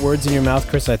to put words in your mouth,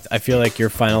 Chris, I feel like your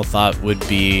final thought would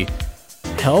be,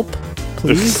 help,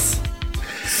 please.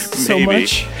 So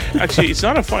much. Actually, it's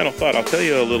not a final thought. I'll tell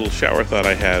you a little shower thought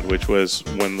I had, which was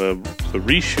when the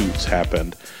reshoots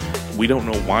happened. we don't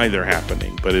know why they're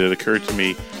happening, but it occurred to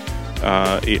me,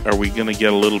 are we going to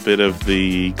get a little bit of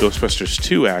the Ghostbusters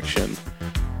 2 action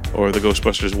or the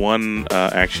Ghostbusters 1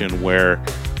 action where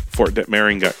Fort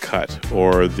Detmering got cut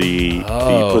or the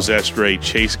possessed Ray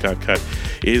Chase got cut?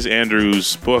 Is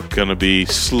Andrew's book going to be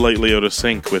slightly out of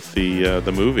sync with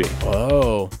the movie?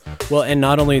 Oh, well, and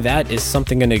not only that, is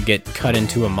something going to get cut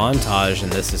into a montage,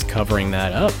 and this is covering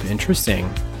that up? Interesting.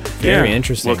 Very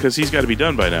interesting. Well, because he's got to be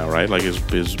done by now, right? Like his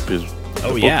book's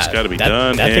got to be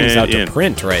done. That thing's out to in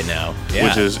print right now. Yeah.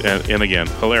 Which is, and again,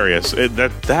 hilarious.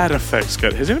 That effect's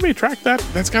got. Has anybody tracked that?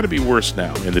 That's got to be worse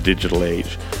now in the digital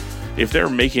age. If they're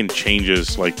making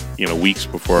changes like weeks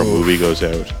before a movie goes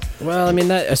out. Well, I mean,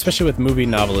 that, especially with movie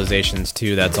novelizations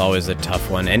too, that's always a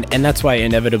tough one, and that's why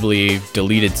inevitably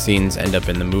deleted scenes end up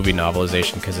in the movie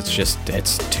novelization, because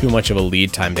it's too much of a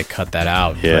lead time to cut that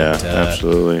out. Yeah,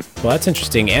 absolutely. Well, that's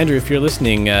interesting, Andrew. If you're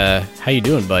listening, how you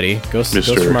doing, buddy? Ghost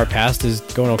from Our Past is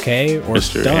going okay, or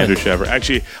Mr. done? Andrew Shaver.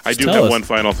 Actually, I do have one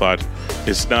final thought.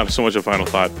 It's not so much a final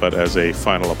thought, but as a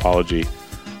final apology.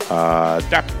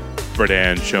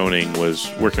 Dan Schoening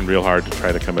was working real hard to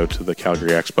try to come out to the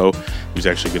Calgary Expo. He was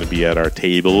actually going to be at our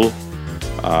table,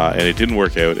 and it didn't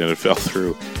work out, and it fell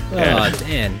through.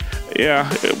 Dan. Yeah,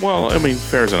 well, I mean,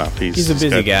 fair enough. He's a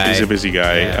busy guy. He's a busy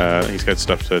guy. Yeah. He's got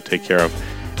stuff to take care of.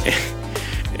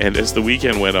 And as the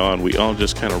weekend went on, we all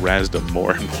just kind of razzed him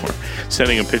more and more,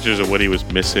 sending him pictures of what he was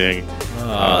missing.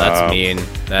 Oh, that's mean.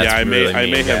 That's I really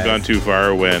may mean, have gone too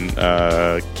far when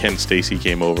Ken Stacy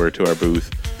came over to our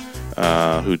booth.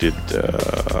 Who did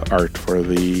art for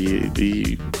the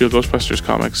Real Ghostbusters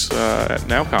comics at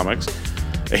Now Comics.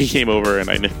 He came over and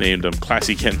I nicknamed him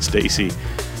Classy Ken Stacy,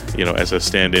 as a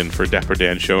stand-in for Dapper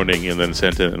Dan Schoening, and then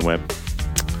sent it and went,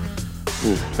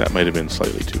 ooh, that might have been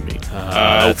slightly too mean.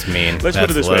 That's mean. Let's put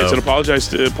it this way. So apologize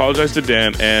to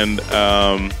Dan, and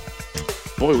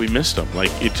boy, we missed him.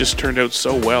 Like, it just turned out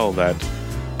so well that,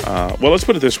 well, let's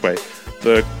put it this way.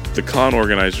 The con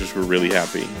organizers were really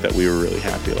happy that we were really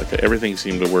happy. Like, everything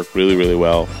seemed to work really, really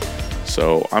well.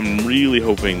 So I'm really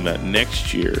hoping that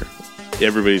next year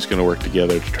everybody's going to work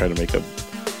together to try to make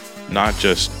not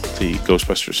just the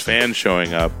Ghostbusters fans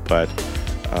showing up, but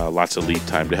lots of lead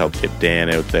time to help get Dan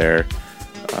out there.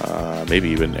 Maybe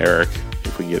even Eric,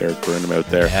 if we can get Eric Burnham out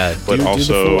there. Yeah, but do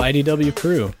also the full IDW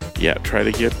crew. Yeah, try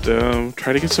to get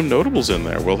some notables in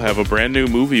there. We'll have a brand new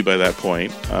movie by that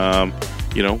point.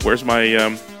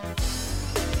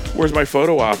 Where's my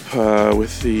photo op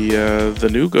with the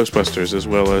new Ghostbusters, as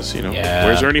well as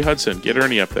where's Ernie Hudson? Get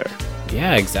Ernie up there.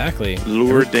 Yeah, exactly.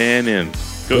 Lure Dan in.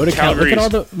 Go to Calgary. Look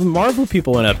at all the Marvel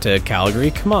people went up to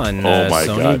Calgary. Come on, oh my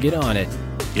Sony, God, get on it.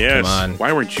 Yes. Come on.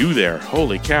 Why weren't you there?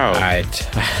 Holy cow!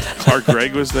 Clark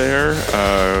Gregg was there.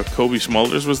 Kobe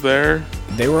Smulders was there.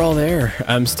 They were all there.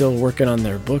 I'm still working on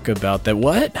their book about that.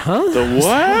 What? Huh? The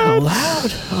what?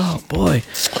 Loud. Oh boy.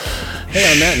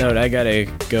 Hey, on that note, I gotta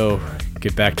go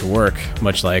get back to work.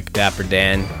 Much like Dapper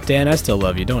Dan. Dan, I still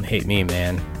love you. Don't hate me,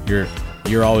 man.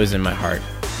 You're always in my heart.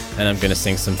 And I'm gonna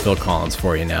sing some Phil Collins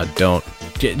for you now. Don't.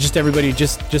 Just everybody,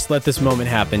 just let this moment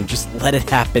happen. Just let it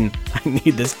happen. I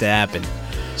need this to happen.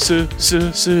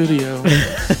 Studio.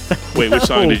 Wait, which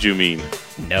song did you mean?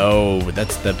 No,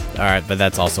 that's the. All right, but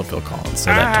that's also Phil Collins.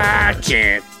 So I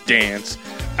can't dance.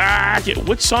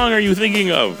 What song are you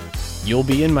thinking of? You'll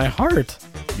be in my heart.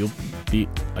 You'll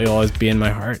always be in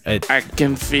my heart. I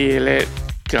can feel it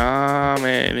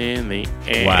coming in the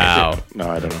air. Wow. No,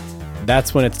 I don't know.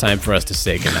 That's when it's time for us to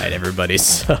say goodnight, everybody.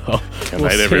 So good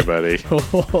night, everybody.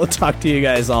 We'll talk to you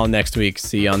guys all next week.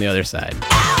 See you on the other side.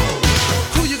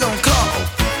 Who you gonna call?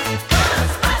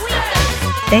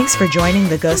 Thanks for joining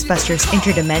the Ghostbusters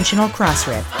Interdimensional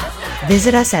Crossrip.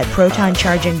 Visit us at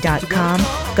protoncharging.com,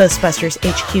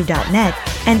 ghostbustershq.net,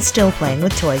 and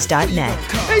stillplayingwithtoys.net.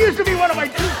 That used to be one of my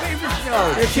two favorite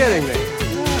shows. You're kidding me.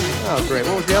 Oh, great.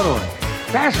 What was the other one?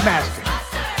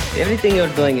 Bassmaster. Everything you're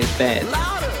doing is bad.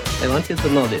 I want you to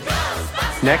know this.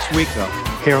 Next week, though,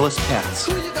 Hairless Pets.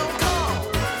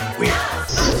 Weird.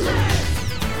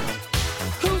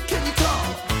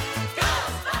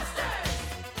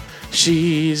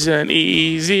 She's an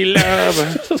easy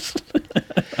lover.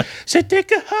 So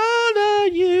take a hold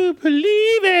of you,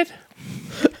 believe it,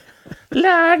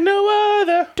 like no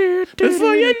other.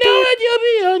 Before you know it, you'll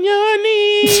be on your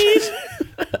knees.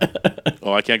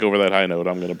 Oh, I can't go over that high note.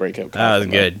 I'm going to break out. That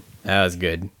was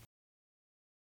good.